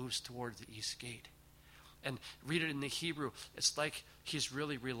now it moves toward the east gate. And read it in the Hebrew, it's like he's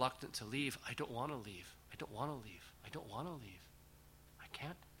really reluctant to leave. I don't want to leave. I don't want to leave. I don't want to leave. I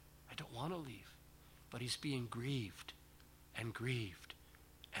can't. I don't want to leave. But he's being grieved and grieved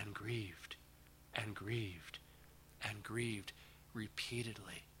and grieved and grieved and grieved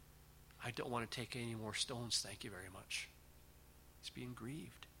repeatedly. I don't want to take any more stones, thank you very much. He's being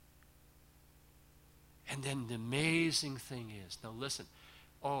grieved. And then the amazing thing is, now listen,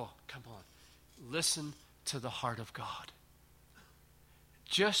 oh, come on, listen to the heart of God.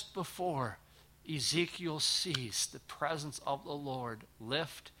 Just before Ezekiel sees the presence of the Lord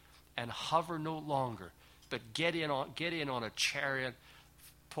lift and hover no longer, but get in on a chariot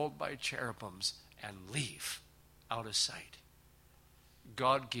pulled by cherubims and leave out of sight,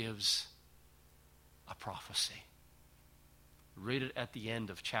 God gives a prophecy. Read it at the end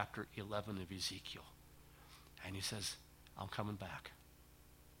of chapter 11 of Ezekiel. And he says, I'm coming back.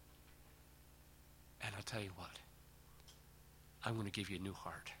 And I'll tell you what, I'm going to give you a new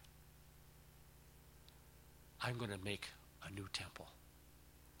heart. I'm going to make a new temple.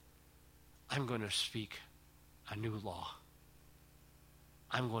 I'm going to speak a new law.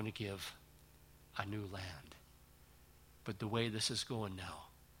 I'm going to give a new land. But the way this is going now,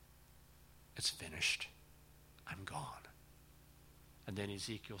 it's finished. I'm gone. And then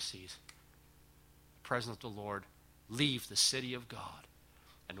Ezekiel sees the presence of the Lord leave the city of God.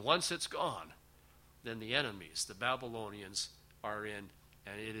 And once it's gone, then the enemies, the Babylonians, are in,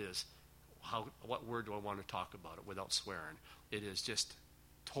 and it is, what word do I want to talk about it without swearing? It is just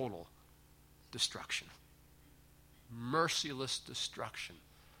total destruction. Merciless destruction.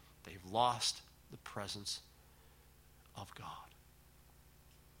 They've lost the presence of God.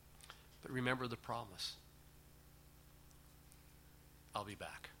 But remember the promise. I'll be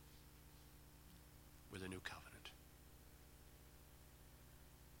back with a new covenant.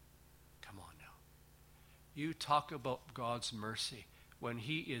 Come on now. You talk about God's mercy. when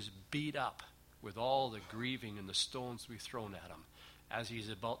he is beat up with all the grieving and the stones we've thrown at him, as he's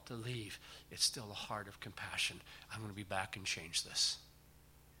about to leave, it's still a heart of compassion. I'm going to be back and change this.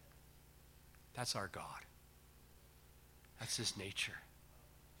 That's our God. That's his nature.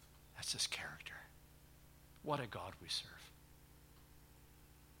 That's his character. What a God we serve.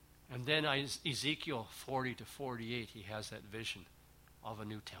 And then Ezekiel 40 to 48, he has that vision of a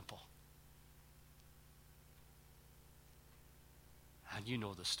new temple. And you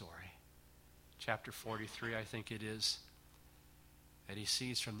know the story. Chapter 43, I think it is, that he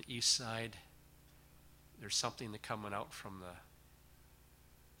sees from the east side, there's something that coming out from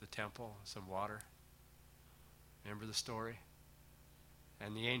the temple, some water. Remember the story?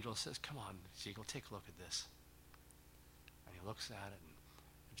 And the angel says, come on, Ezekiel, take a look at this. And he looks at it, and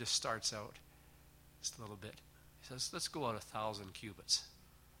it just starts out just a little bit. He says, let's go out 1,000 cubits.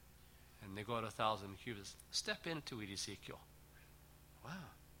 And they go out 1,000 cubits. Step into it, Ezekiel. Wow.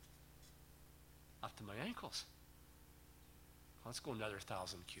 Up to my ankles. Let's go another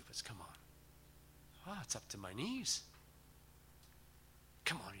 1,000 cubits. Come on. It's up to my knees.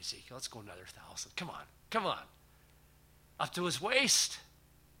 Come on, Ezekiel. Let's go another 1,000. Come on. Come on. Up to his waist.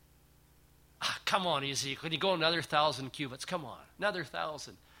 Come on, Ezekiel. Can you go another 1,000 cubits? Come on. Another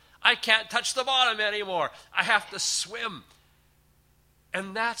 1,000. I can't touch the bottom anymore. I have to swim.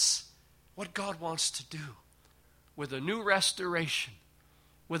 And that's what God wants to do with a new restoration,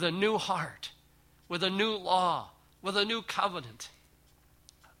 with a new heart, with a new law, with a new covenant.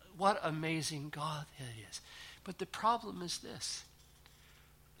 What amazing God it is. But the problem is this,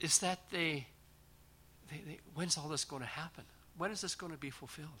 is that they when's all this going to happen? When is this going to be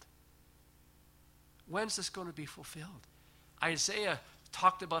fulfilled? When's this going to be fulfilled? Isaiah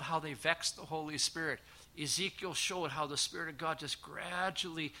talked about how they vexed the Holy Spirit. Ezekiel showed how the Spirit of God just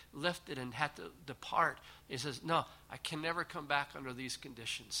gradually lifted and had to depart. He says, no, I can never come back under these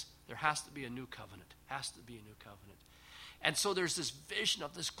conditions. There has to be a new covenant. Has to be a new covenant. And so there's this vision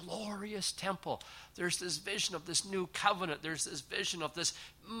of this glorious temple. There's this vision of this new covenant. There's this vision of this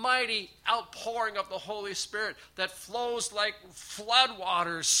mighty outpouring of the Holy Spirit that flows like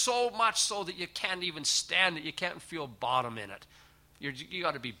floodwaters, so much so that you can't even stand it. You can't feel bottom in it. You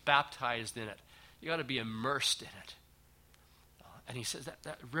got to be baptized in it. You got to be immersed in it. And he says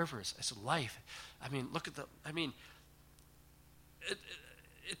that river is life. I mean, look at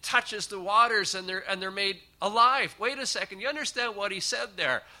it touches the waters and they're made alive. Wait a second. You understand what he said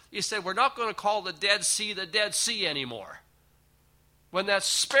there? He said, we're not going to call the Dead Sea anymore. When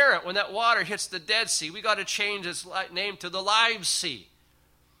that water hits the Dead Sea, we got to change its name to the Live Sea.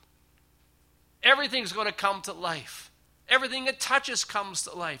 Everything's going to come to life. Everything it touches comes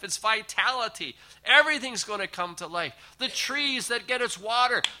to life. Its vitality. Everything's going to come to life. The trees that get its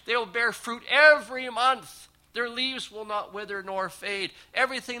water, they'll bear fruit every month. Their leaves will not wither nor fade.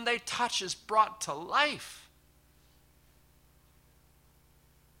 Everything they touch is brought to life.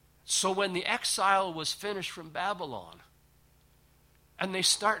 So when the exile was finished from Babylon, and they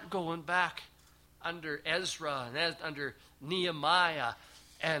start going back under Ezra and under Nehemiah,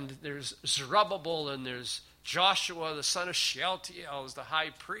 and there's Zerubbabel, and there's Joshua, the son of Shealtiel, is the high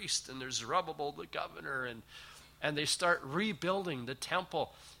priest, and there's Zerubbabel, the governor, and they start rebuilding the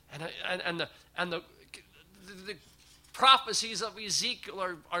temple, and the prophecies of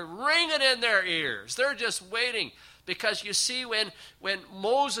Ezekiel are ringing in their ears. They're just waiting, because you see, when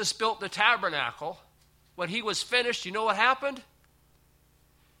Moses built the tabernacle, when he was finished, you know what happened?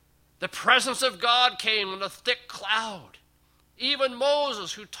 The presence of God came in a thick cloud. Even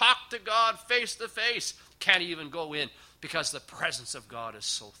Moses, who talked to God face to face, can't even go in because the presence of God is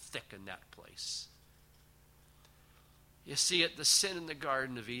so thick in that place. You see it, the sin in the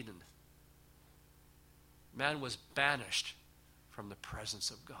Garden of Eden. Man was banished from the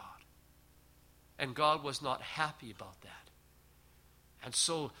presence of God. And God was not happy about that. And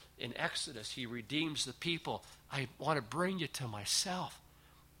so in Exodus, he redeems the people. I want to bring you to myself.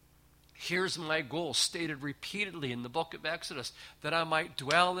 Here's my goal, stated repeatedly in the book of Exodus, that I might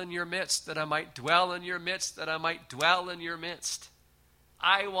dwell in your midst, that I might dwell in your midst, that I might dwell in your midst.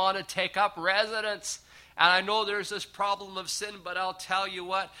 I want to take up residence. And I know there's this problem of sin, but I'll tell you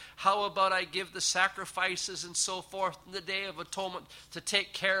what, how about I give the sacrifices and so forth in the Day of Atonement to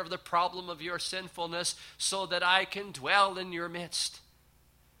take care of the problem of your sinfulness so that I can dwell in your midst.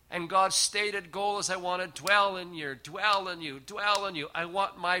 And God's stated goal is I want to dwell in you, dwell in you, dwell in you. I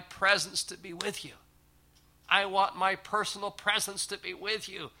want my presence to be with you. I want my personal presence to be with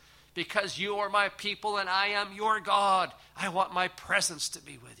you because you are my people and I am your God. I want my presence to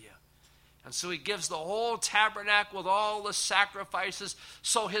be with you. And so he gives the whole tabernacle with all the sacrifices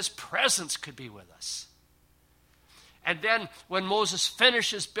so his presence could be with us. And then when Moses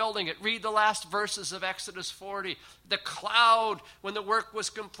finishes building it, read the last verses of Exodus 40. The cloud, when the work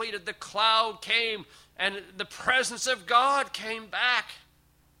was completed, the cloud came and the presence of God came back.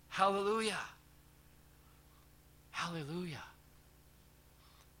 Hallelujah. Hallelujah.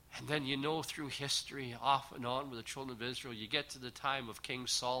 And then you know through history, off and on with the children of Israel, you get to the time of King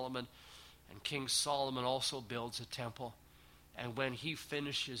Solomon, and King Solomon also builds a temple. And when he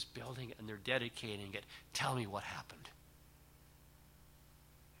finishes building it and they're dedicating it, tell me what happened.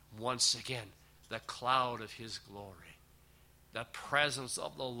 Once again, the cloud of his glory, the presence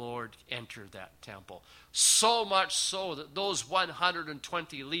of the Lord entered that temple. So much so that those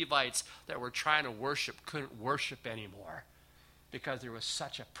 120 Levites that were trying to worship couldn't worship anymore because there was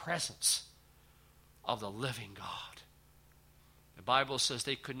such a presence of the living God. The Bible says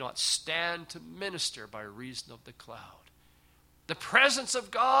they could not stand to minister by reason of the cloud. The presence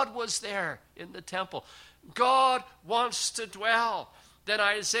of God was there in the temple. God wants to dwell. Then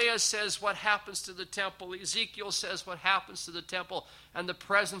Isaiah says what happens to the temple. Ezekiel says what happens to the temple and the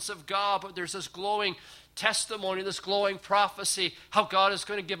presence of God. But there's this glowing testimony, this glowing prophecy, how God is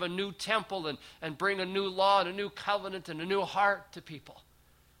going to give a new temple and bring a new law and a new covenant and a new heart to people.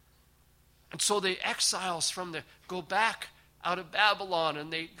 And so the exiles go back out of Babylon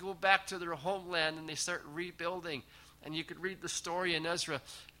and they go back to their homeland and they start rebuilding. And you could read the story in Ezra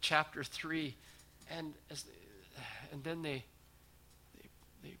chapter 3. And then they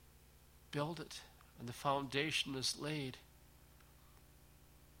build it, and the foundation is laid.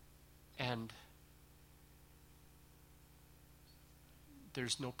 And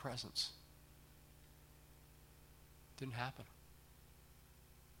there's no presence. Didn't happen.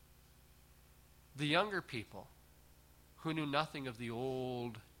 The younger people who knew nothing of the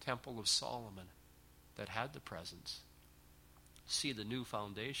old temple of Solomon that had the presence see the new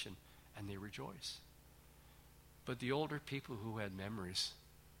foundation and they rejoice. But the older people who had memories,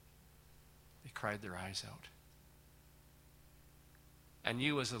 they cried their eyes out. And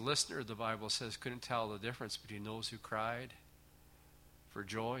you as a listener, the Bible says, couldn't tell the difference between those who cried for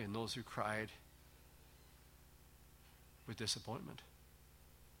joy and those who cried with disappointment.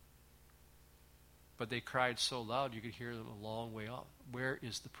 But they cried so loud you could hear them a long way off. Where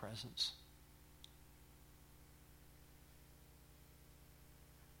is the presence?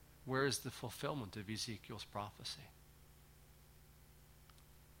 Where is the fulfillment of Ezekiel's prophecy?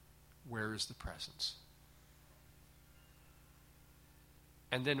 Where is the presence?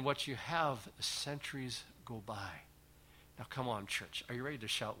 And then what you have, the centuries go by. Now come on, church. Are you ready to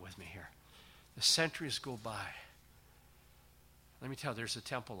shout with me here? The centuries go by. Let me tell you, there's a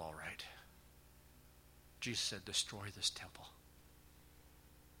temple, all right. Jesus said, destroy this temple.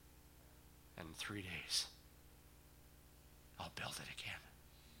 And in 3 days, I'll build it again.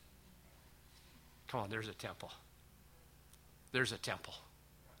 Come on, there's a temple. There's a temple.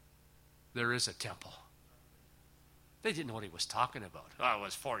 There is a temple. They didn't know what he was talking about. Oh, it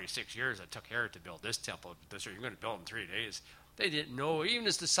was 46 years it took Herod to build this temple. You're going to build it in 3 days. They didn't know. Even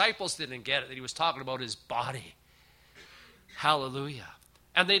his disciples didn't get it, that he was talking about his body. Hallelujah.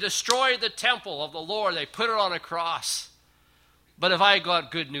 And they destroyed the temple of the Lord. They put it on a cross. But have I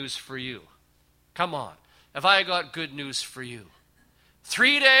got good news for you? Come on. Have I got good news for you?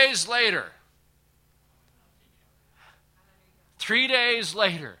 3 days later, 3 days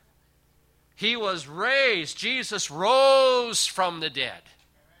later, he was raised. Jesus rose from the dead.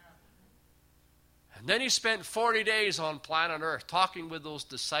 And then he spent 40 days on planet Earth talking with those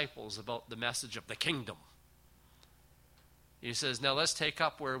disciples about the message of the kingdom. He says, now let's take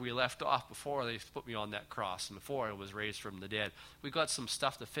up where we left off before they put me on that cross and before I was raised from the dead. We've got some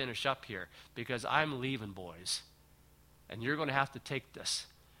stuff to finish up here because I'm leaving, boys. And you're going to have to take this.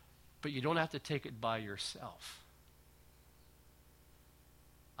 But you don't have to take it by yourself.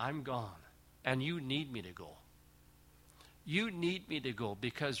 I'm gone. And you need me to go. You need me to go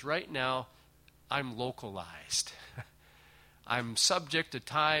because right now I'm localized. I'm subject to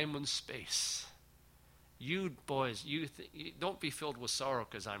time and space. You boys, you don't be filled with sorrow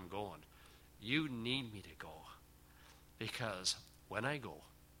because I'm going. You need me to go because when I go,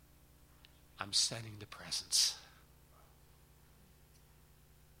 I'm sending the presence.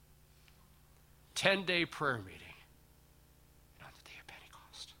 10-day prayer meeting on the day of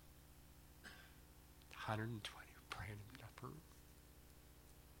Pentecost. 120 praying in the upper room.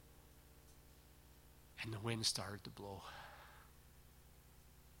 And the wind started to blow.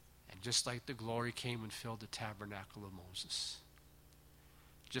 And just like the glory came and filled the tabernacle of Moses,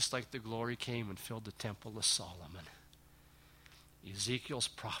 just like the glory came and filled the temple of Solomon, Ezekiel's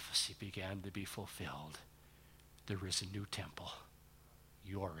prophecy began to be fulfilled. There is a new temple.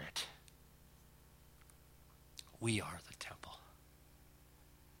 You're it. We are the temple.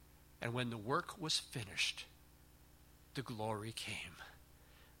 And when the work was finished, the glory came.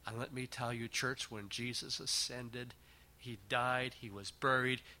 And let me tell you, church, when Jesus ascended, he died, he was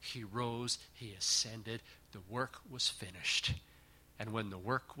buried, he rose, he ascended. The work was finished. And when the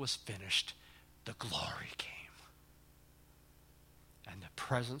work was finished, the glory came. And the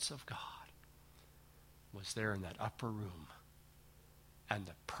presence of God was there in that upper room. And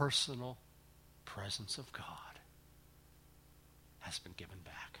the personal presence of God has been given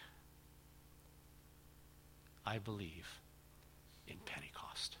back. I believe in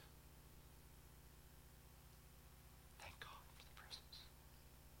Pentecost. Thank God for the presence.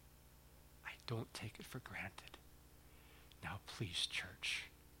 I don't take it for granted. Now please, church,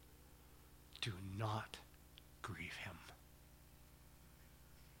 do not grieve him.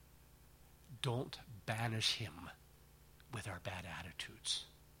 Don't banish him with our bad attitudes.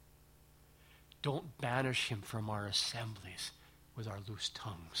 Don't banish him from our assemblies with our loose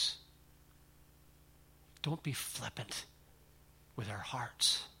tongues. Don't be flippant with our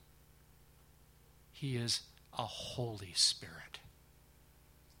hearts. He is a Holy Spirit.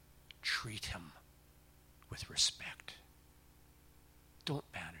 Treat him with respect. Don't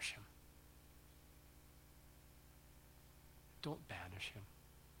banish him. Don't banish him.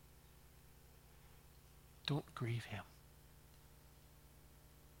 Don't grieve him.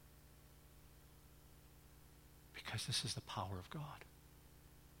 Because this is the power of God.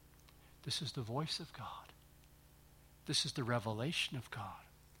 This is the voice of God. This is the revelation of God.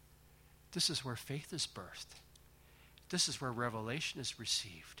 This is where faith is birthed. This is where revelation is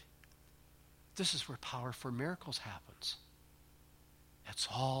received. This is where power for miracles happens. It's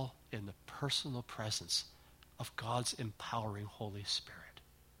all in the personal presence of God's empowering Holy Spirit.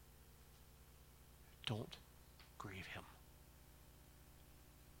 Don't grieve him.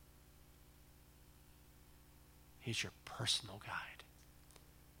 He's your personal guide.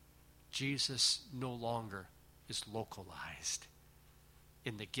 Jesus no longer is localized.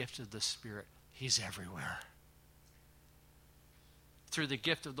 In the gift of the Spirit, he's everywhere. Through the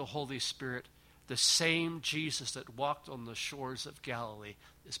gift of the Holy Spirit, the same Jesus that walked on the shores of Galilee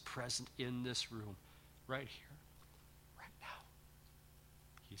is present in this room, right here, right now.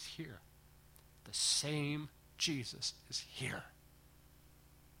 He's here. The same Jesus is here.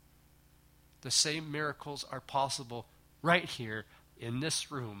 The same miracles are possible right here in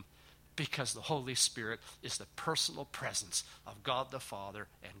this room because the Holy Spirit is the personal presence of God the Father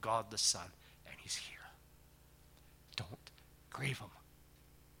and God the Son, and he's here. Don't grieve him.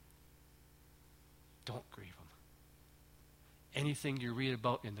 Don't grieve him. Anything you read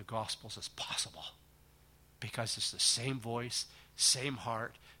about in the Gospels is possible because it's the same voice, same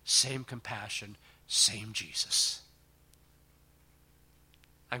heart, same compassion, same Jesus.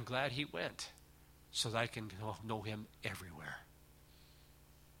 I'm glad he went so that I can know him everywhere.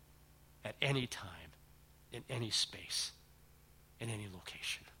 At any time, in any space, in any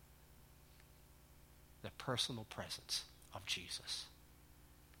location. The personal presence of Jesus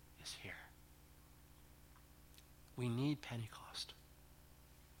is here. We need Pentecost.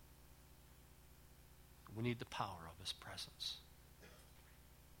 We need the power of his presence.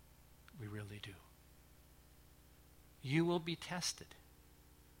 We really do. You will be tested.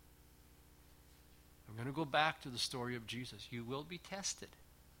 I'm going to go back to the story of Jesus. You will be tested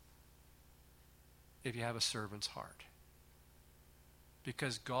if you have a servant's heart.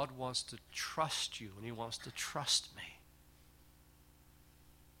 Because God wants to trust you and he wants to trust me.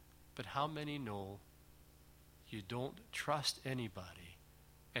 But how many know you don't trust anybody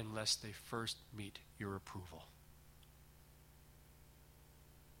unless they first meet your approval?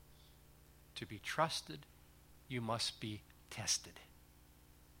 To be trusted, you must be tested.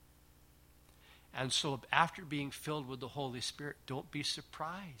 And so after being filled with the Holy Spirit, don't be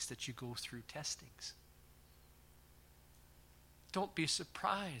surprised that you go through testings. Don't be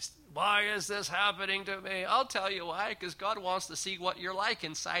surprised. Why is this happening to me? I'll tell you why, because God wants to see what you're like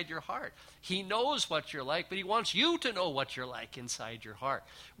inside your heart. He knows what you're like, but he wants you to know what you're like inside your heart.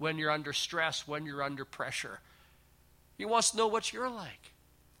 When you're under stress, when you're under pressure. He wants to know what you're like.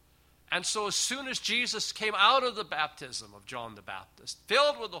 And so as soon as Jesus came out of the baptism of John the Baptist,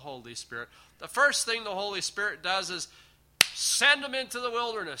 filled with the Holy Spirit, the first thing the Holy Spirit does is send him into the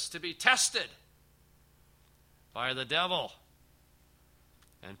wilderness to be tested by the devil.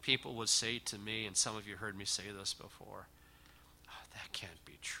 And people would say to me, and some of you heard me say this before, oh, that can't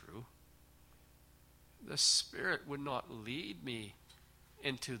be true. The Spirit would not lead me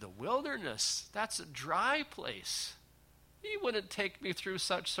into the wilderness. That's a dry place. He wouldn't take me through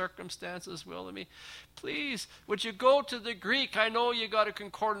such circumstances, will he? Please, would you go to the Greek? I know you got a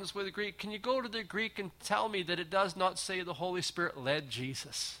concordance with the Greek. Can you go to the Greek and tell me that it does not say the Holy Spirit led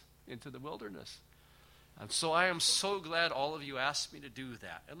Jesus into the wilderness? And so I am so glad all of you asked me to do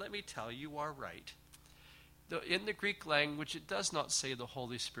that. And let me tell you, you are right. In the Greek language, it does not say the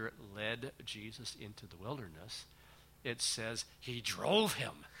Holy Spirit led Jesus into the wilderness. It says he drove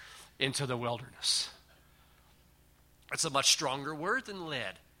him into the wilderness. It's a much stronger word than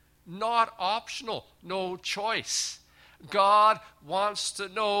led. Not optional, no choice. God wants to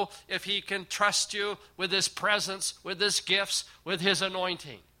know if he can trust you with his presence, with his gifts, with his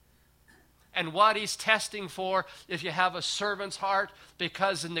anointing. And what he's testing for, if you have a servant's heart,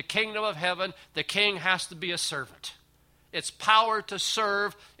 because in the kingdom of heaven, the king has to be a servant. It's power to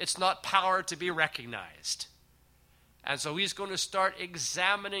serve, it's not power to be recognized. And so he's going to start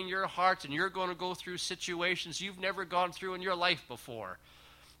examining your heart, and you're going to go through situations you've never gone through in your life before.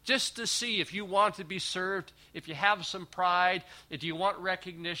 Just to see if you want to be served, if you have some pride, if you want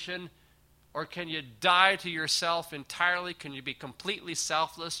recognition, or can you die to yourself entirely? Can you be completely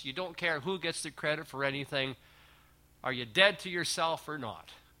selfless? You don't care who gets the credit for anything. Are you dead to yourself or not?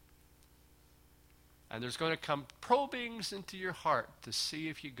 And there's going to come probings into your heart to see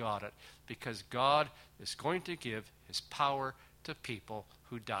if you got it, because God is going to give his power to people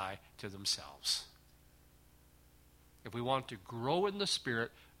who die to themselves. If we want to grow in the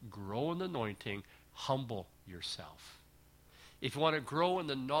Spirit, grow in the anointing, humble yourself. If you want to grow in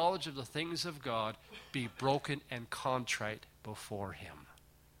the knowledge of the things of God, be broken and contrite before him.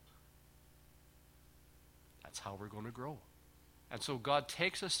 That's how we're going to grow. And so God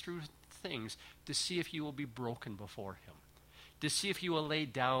takes us through things to see if you will be broken before him, to see if you will lay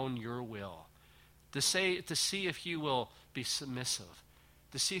down your will, to see if you will be submissive,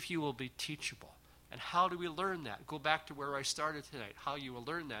 to see if you will be teachable. And how do we learn that? Go back to where I started tonight. How you will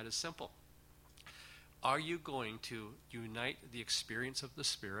learn that is simple. Are you going to unite the experience of the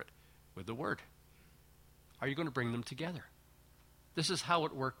Spirit with the Word? Are you going to bring them together? This is how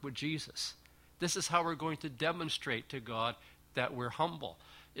it worked with Jesus. This is how we're going to demonstrate to God that we're humble,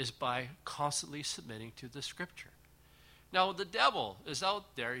 is by constantly submitting to the Scripture. Now, the devil is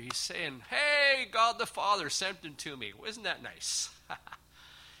out there. He's saying, hey, God the Father sent him to me. Isn't that nice?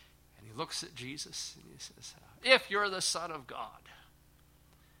 And he looks at Jesus and he says, if you're the Son of God.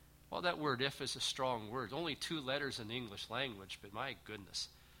 Well, that word if is a strong word. Only 2 letters in the English language, but my goodness.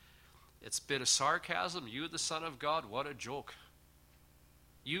 It's a bit of sarcasm. You, the Son of God, what a joke.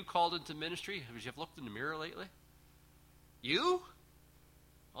 You called into ministry. Have you looked in the mirror lately? You?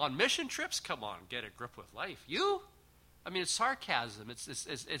 On mission trips? Come on, get a grip with life. You? I mean, it's sarcasm.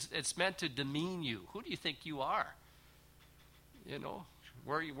 It's meant to demean you. Who do you think you are? You know,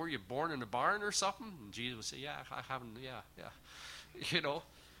 were you born in a barn or something? And Jesus would say, yeah, I haven't, yeah.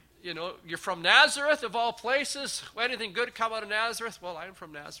 You know, you're from Nazareth, of all places. Will anything good come out of Nazareth? Well, I'm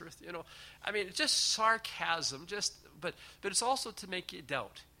from Nazareth. You know, I mean, it's just sarcasm. But it's also to make you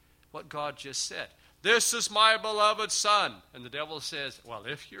doubt what God just said. This is my beloved Son. And the devil says, well,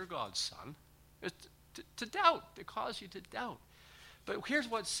 if you're God's Son, it's to doubt, to cause you to doubt. But here's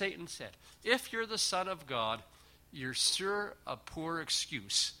what Satan said. If you're the Son of God, you're sure a poor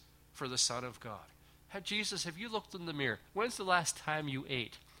excuse for the Son of God. Jesus, have you looked in the mirror? When's the last time you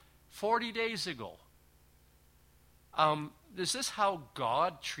ate? 40 days ago. Is this how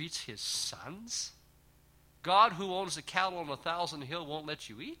God treats his sons? God, who owns the cattle on 1,000 hill, won't let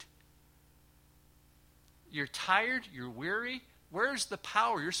you eat? You're tired, you're weary. Where's the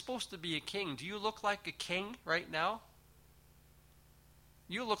power? You're supposed to be a king. Do you look like a king right now?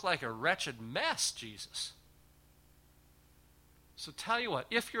 You look like a wretched mess, Jesus. So tell you what,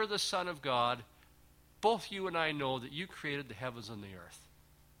 if you're the Son of God, both you and I know that you created the heavens and the earth.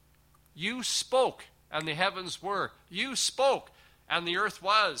 You spoke, and the heavens were. You spoke, and the earth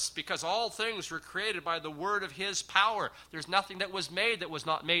was, because all things were created by the word of his power. There's nothing that was made that was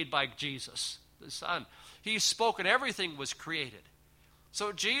not made by Jesus, the Son. He spoke, and everything was created.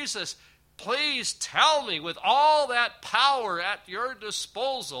 So Jesus, please tell me, with all that power at your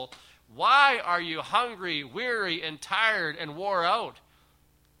disposal, why are you hungry, weary, and tired, and wore out?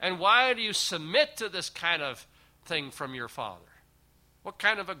 And why do you submit to this kind of thing from your Father? What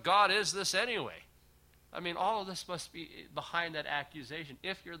kind of a God is this anyway? I mean, all of this must be behind that accusation,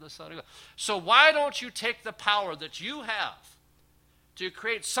 if you're the Son of God. So why don't you take the power that you have to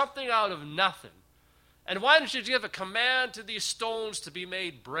create something out of nothing? And why don't you give a command to these stones to be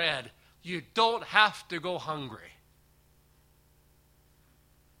made bread? You don't have to go hungry.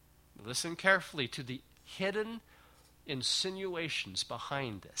 Listen carefully to the hidden insinuations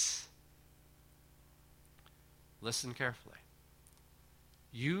behind this. Listen carefully.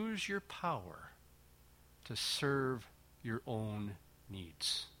 use your power to serve your own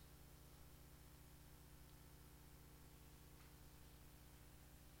needs.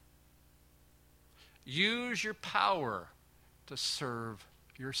 Use your power to serve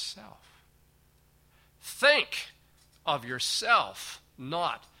yourself. Think of yourself,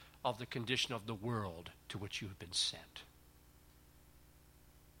 not of the condition of the world to which you have been sent.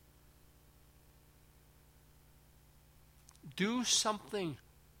 Do something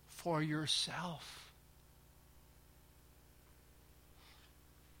for yourself.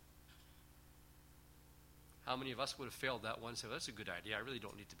 How many of us would have failed that one and said, well, that's a good idea. I really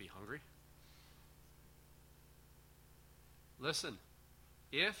don't need to be hungry. Listen,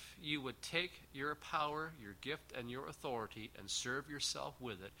 if you would take your power, your gift, and your authority and serve yourself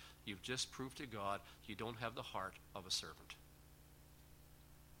with it, you've just proved to God you don't have the heart of a servant.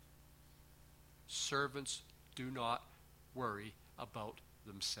 Servants do not worry about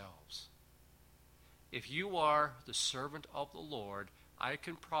themselves. If you are the servant of the Lord, I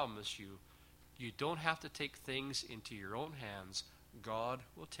can promise you, you don't have to take things into your own hands. God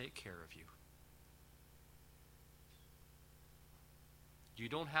will take care of you. You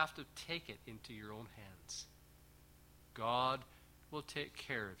don't have to take it into your own hands. God will take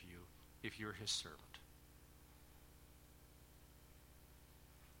care of you if you're his servant.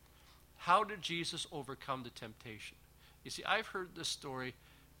 How did Jesus overcome the temptation? You see, I've heard this story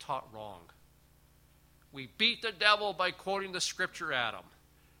taught wrong. We beat the devil by quoting the scripture at him.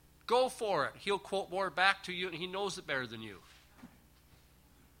 Go for it. He'll quote more back to you, and he knows it better than you.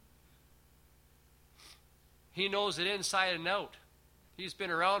 He knows it inside and out. He's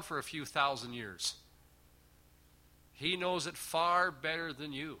been around for a few thousand years. He knows it far better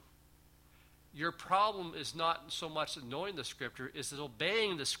than you. Your problem is not so much knowing the scripture, it's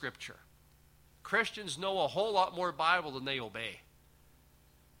obeying the scripture. Christians know a whole lot more Bible than they obey.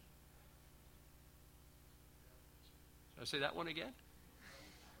 Should I say that one again?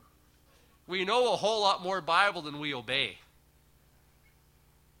 We know a whole lot more Bible than we obey.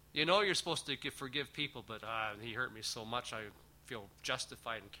 You know you're supposed to forgive people, but he hurt me so much I feel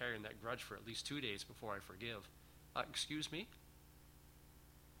justified in carrying that grudge for at least 2 days before I forgive. Excuse me?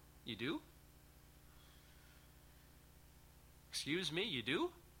 You do? Excuse me, you do?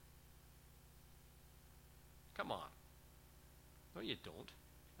 Come on. No, you don't.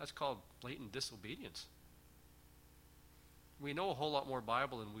 That's called blatant disobedience. We know a whole lot more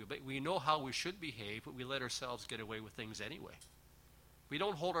Bible than we obey. We know how we should behave, but we let ourselves get away with things anyway. We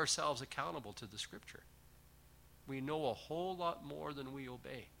don't hold ourselves accountable to the scripture. We know a whole lot more than we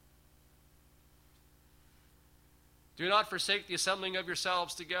obey. Do not forsake the assembling of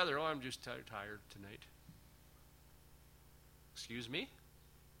yourselves together. Oh, I'm just tired tonight. Excuse me?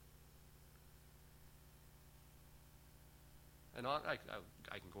 And I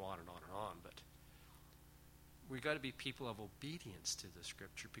can go on and on and on, but we've got to be people of obedience to the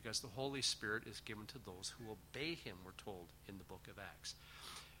scripture because the Holy Spirit is given to those who obey him, we're told in the book of Acts.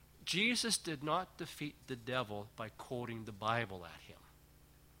 Jesus did not defeat the devil by quoting the Bible at him.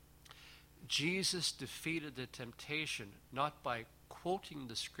 Jesus defeated the temptation not by quoting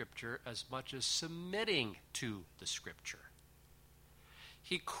the scripture as much as submitting to the scripture.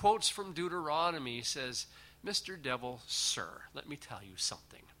 He quotes from Deuteronomy. He says, Mr. Devil, sir, let me tell you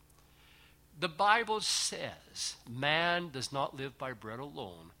something. The Bible says man does not live by bread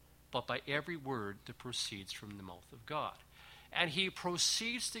alone, but by every word that proceeds from the mouth of God. And he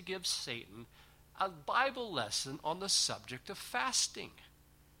proceeds to give Satan a Bible lesson on the subject of fasting.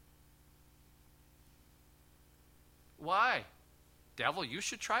 Why? Devil, you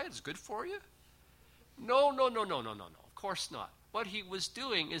should try it. It's good for you. No. Of course not. What he was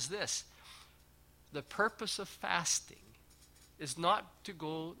doing is this. The purpose of fasting is not to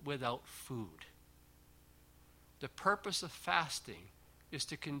go without food. The purpose of fasting is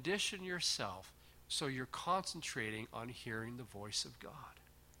to condition yourself so you're concentrating on hearing the voice of God.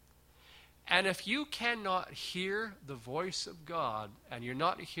 And if you cannot hear the voice of God and you're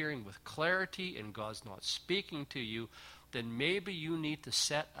not hearing with clarity and God's not speaking to you, then maybe you need to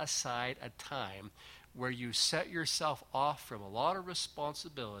set aside a time where you set yourself off from a lot of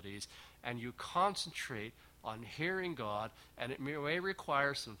responsibilities and you concentrate on hearing God, and it may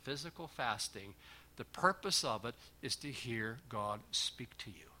require some physical fasting. The purpose of it is to hear God speak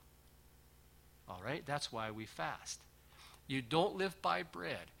to you. All right? That's why we fast. You don't live by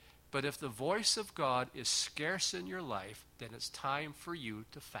bread. But if the voice of God is scarce in your life, then it's time for you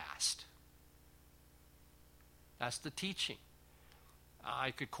to fast. That's the teaching.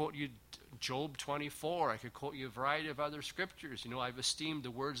 I could quote you Job 24. I could quote you a variety of other scriptures. You know, I've esteemed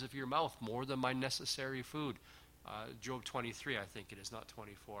the words of your mouth more than my necessary food. Job 23, I think it is, not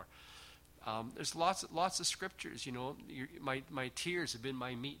 24. There's lots of scriptures. My tears have been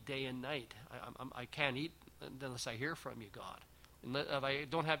my meat day and night. I can't eat unless I hear from you, God. And if I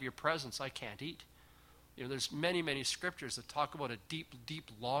don't have your presence, I can't eat. There's many scriptures that talk about a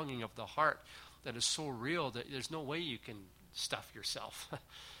deep longing of the heart that is so real that there's no way you can stuff yourself.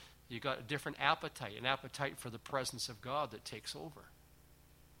 You got a different appetite, an appetite for the presence of God that takes over.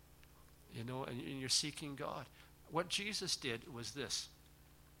 And you're seeking God. What Jesus did was this.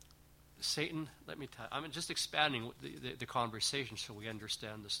 Satan, let me tell you, I'm just expanding the conversation so we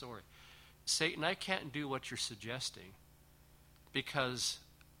understand the story. Satan, I can't do what you're suggesting because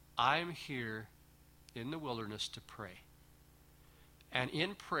I'm here in the wilderness to pray. And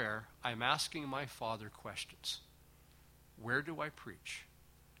in prayer, I'm asking my Father questions. Where do I preach?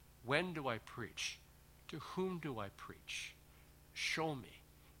 When do I preach? To whom do I preach? Show me.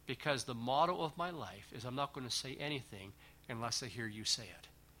 Because the motto of my life is I'm not going to say anything unless I hear you say it.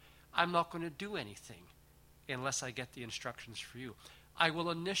 I'm not going to do anything unless I get the instructions for you. I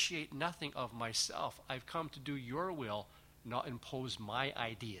will initiate nothing of myself. I've come to do your will, not impose my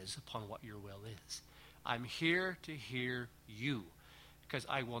ideas upon what your will is. I'm here to hear you, because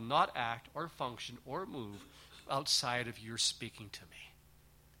I will not act or function or move outside of your speaking to me.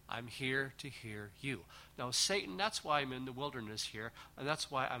 I'm here to hear you. Now, Satan, that's why I'm in the wilderness here, and that's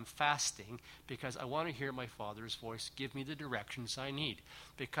why I'm fasting, because I want to hear my Father's voice give me the directions I need.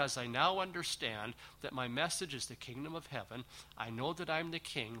 Because I now understand that my message is the kingdom of heaven. I know that I'm the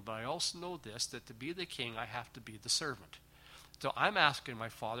king, but I also know this, that to be the king, I have to be the servant. So I'm asking my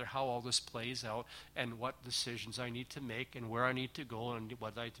Father how all this plays out and what decisions I need to make and where I need to go and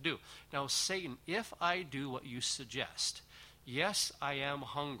what I need to do. Now, Satan, if I do what you suggest, yes, I am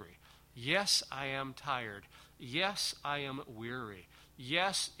hungry. Yes, I am tired. Yes, I am weary.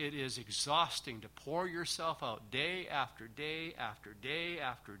 Yes, it is exhausting to pour yourself out day after day after day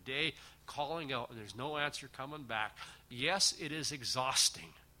after day, calling out and there's no answer coming back. Yes, it is exhausting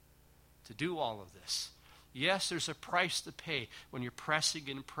to do all of this. Yes, there's a price to pay when you're pressing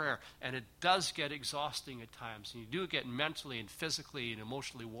in prayer, and it does get exhausting at times, and you do get mentally and physically and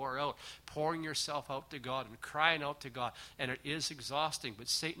emotionally wore out, pouring yourself out to God and crying out to God, and it is exhausting. But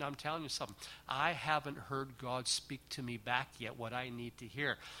Satan, I'm telling you something, I haven't heard God speak to me back yet what I need to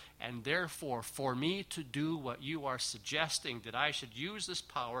hear, and therefore, for me to do what you are suggesting, that I should use this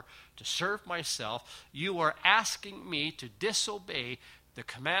power to serve myself, you are asking me to disobey the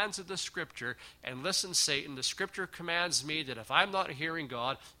commands of the Scripture. And listen, Satan, the Scripture commands me that if I'm not hearing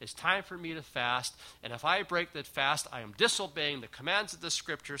God, it's time for me to fast. And if I break that fast, I am disobeying the commands of the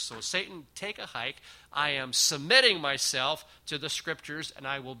Scripture. So Satan, take a hike. I am submitting myself to the Scriptures, and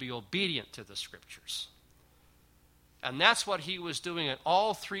I will be obedient to the Scriptures. And that's what he was doing in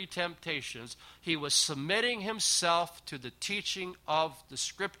all three temptations. He was submitting himself to the teaching of the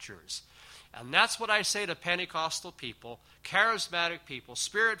Scriptures. And that's what I say to Pentecostal people, charismatic people,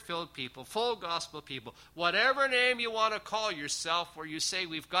 Spirit-filled people, full gospel people, whatever name you want to call yourself, where you say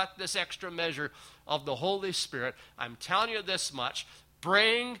we've got this extra measure of the Holy Spirit. I'm telling you this much,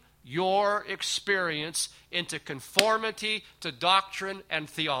 bring your experience into conformity to doctrine and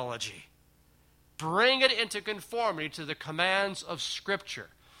theology. Bring it into conformity to the commands of Scripture.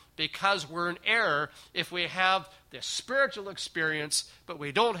 Because we're in error if we have the spiritual experience, but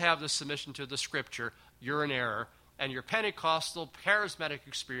we don't have the submission to the Scripture. You're in error. And your Pentecostal, charismatic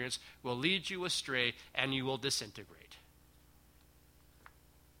experience will lead you astray, and you will disintegrate.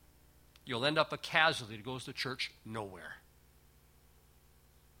 You'll end up a casualty that goes to church nowhere.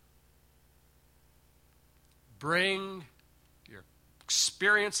 Bring your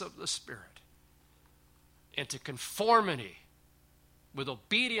experience of the Spirit into conformity with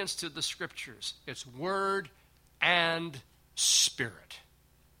obedience to the Scriptures, its Word and Spirit.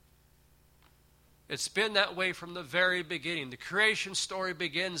 It's been that way from the very beginning. The creation story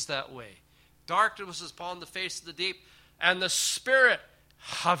begins that way. Darkness was upon the face of the deep, and the Spirit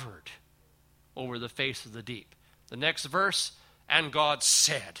hovered over the face of the deep. The next verse, and God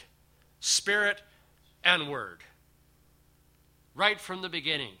said, Spirit and Word. Right from the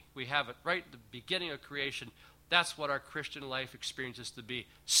beginning, we have it right at the beginning of creation. That's what our Christian life experience is to be,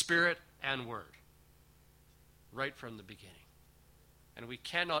 Spirit and Word, right from the beginning. And we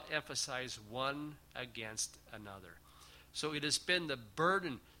cannot emphasize one against another. So it has been the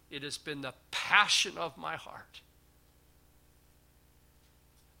burden, it has been the passion of my heart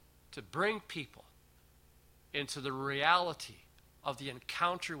to bring people into the reality of the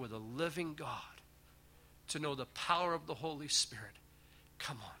encounter with a living God, to know the power of the Holy Spirit.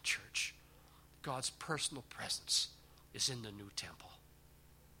 Come on, church. God's personal presence is in the new temple.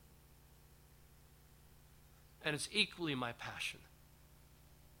 And it's equally my passion.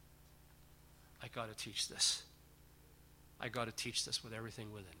 I got to teach this. I got to teach this with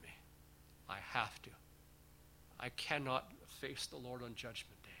everything within me. I have to. I cannot face the Lord on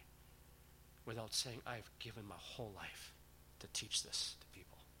Judgment Day without saying, I've given my whole life to teach this to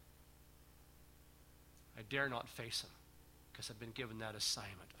people. I dare not face him because I've been given that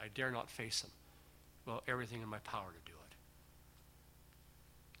assignment. I dare not face him. Well, everything in my power to do it.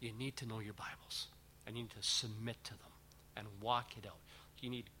 You need to know your Bibles. And you need to submit to them and walk it out.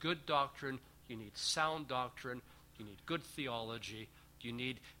 You need good doctrine. You need sound doctrine. You need good theology. You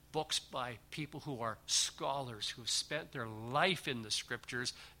need books by people who are scholars, who have spent their life in the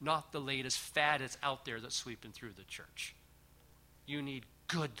Scriptures, not the latest fad that's out there that's sweeping through the church. You need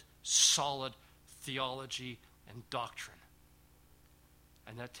good, solid theology and doctrine.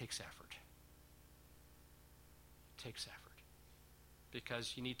 And that takes effort. It takes effort.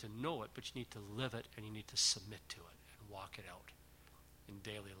 Because you need to know it, but you need to live it, and you need to submit to it and walk it out in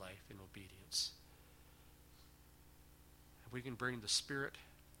daily life in obedience. If we can bring the Spirit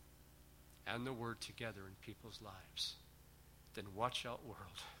and the Word together in people's lives, then watch out,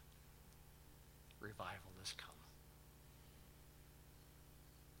 world. Revival has come.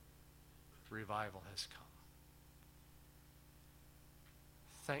 Revival has come.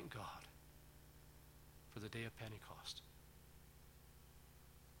 Thank God for the day of Pentecost,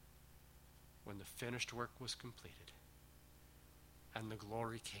 when the finished work was completed and the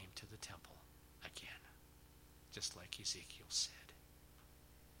glory came to the temple again, just like Ezekiel said.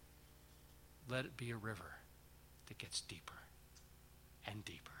 Let it be a river that gets deeper and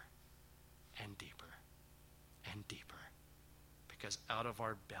deeper and deeper and deeper, because out of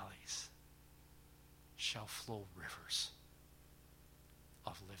our bellies shall flow rivers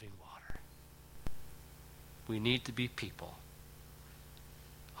of living water. We need to be people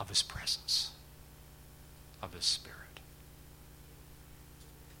of his presence, of his Spirit.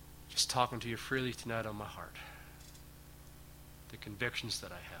 Just talking to you freely tonight on my heart. The convictions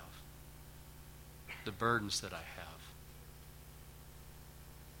that I have, the burdens that I have.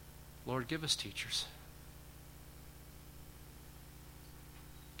 Lord, give us teachers.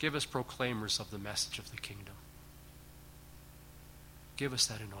 Give us proclaimers of the message of the kingdom. Give us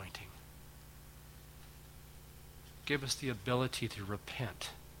that anointing. Give us the ability to repent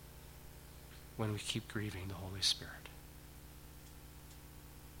when we keep grieving the Holy Spirit.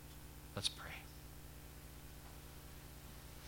 Let's pray.